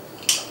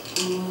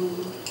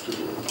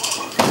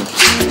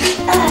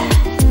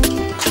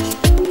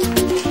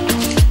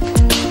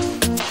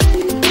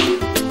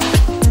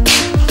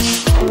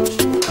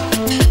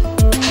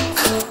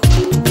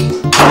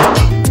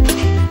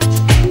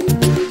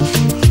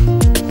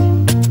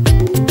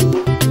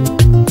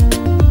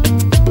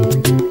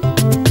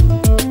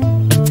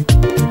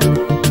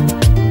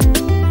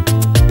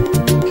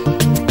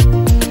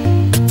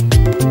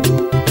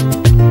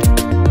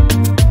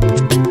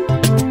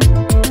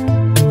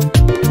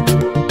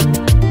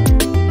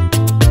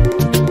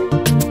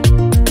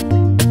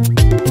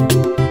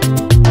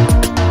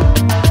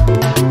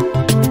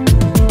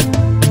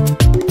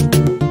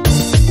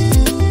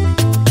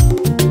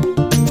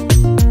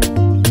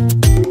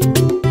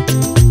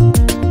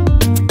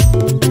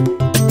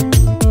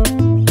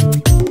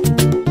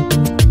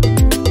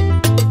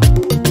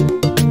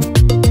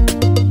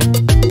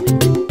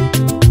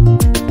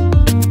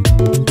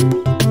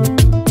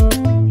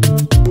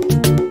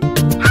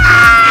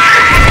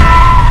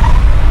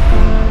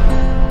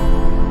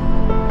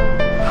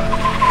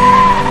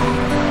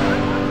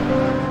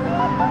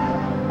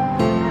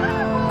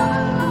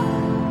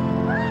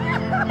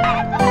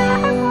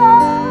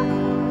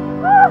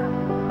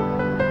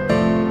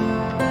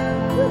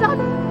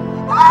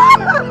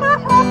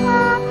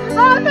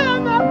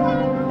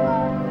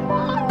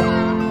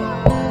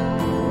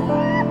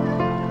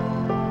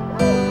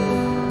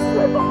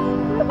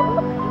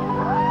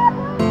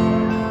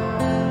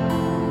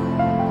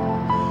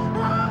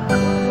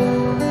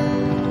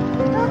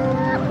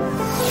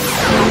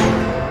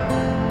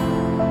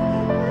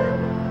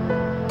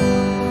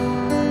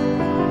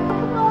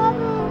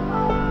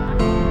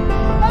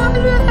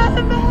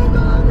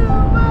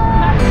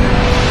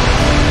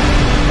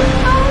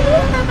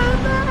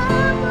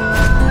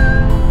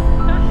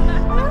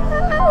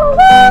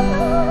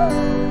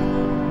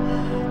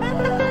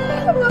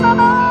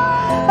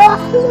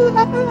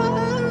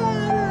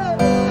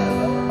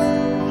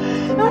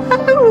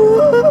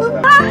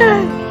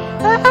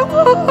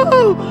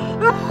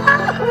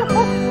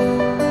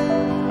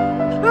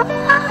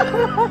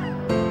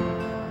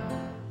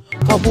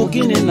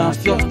 gini na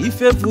fio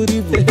ife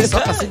burivu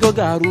saka sigo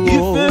garu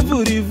ife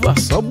burivu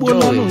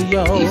asobola nu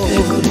yo ife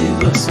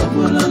burivu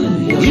asobola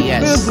nu yo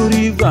ife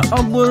burivu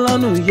asobola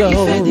nu yo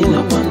ife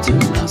dina kwantum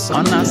na so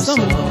ona so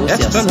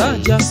espela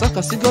ja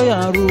saka sigo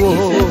yaru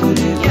ife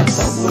burivu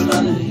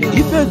asobola nu yo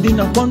ife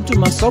dina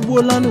kwantum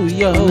asobola nu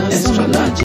yo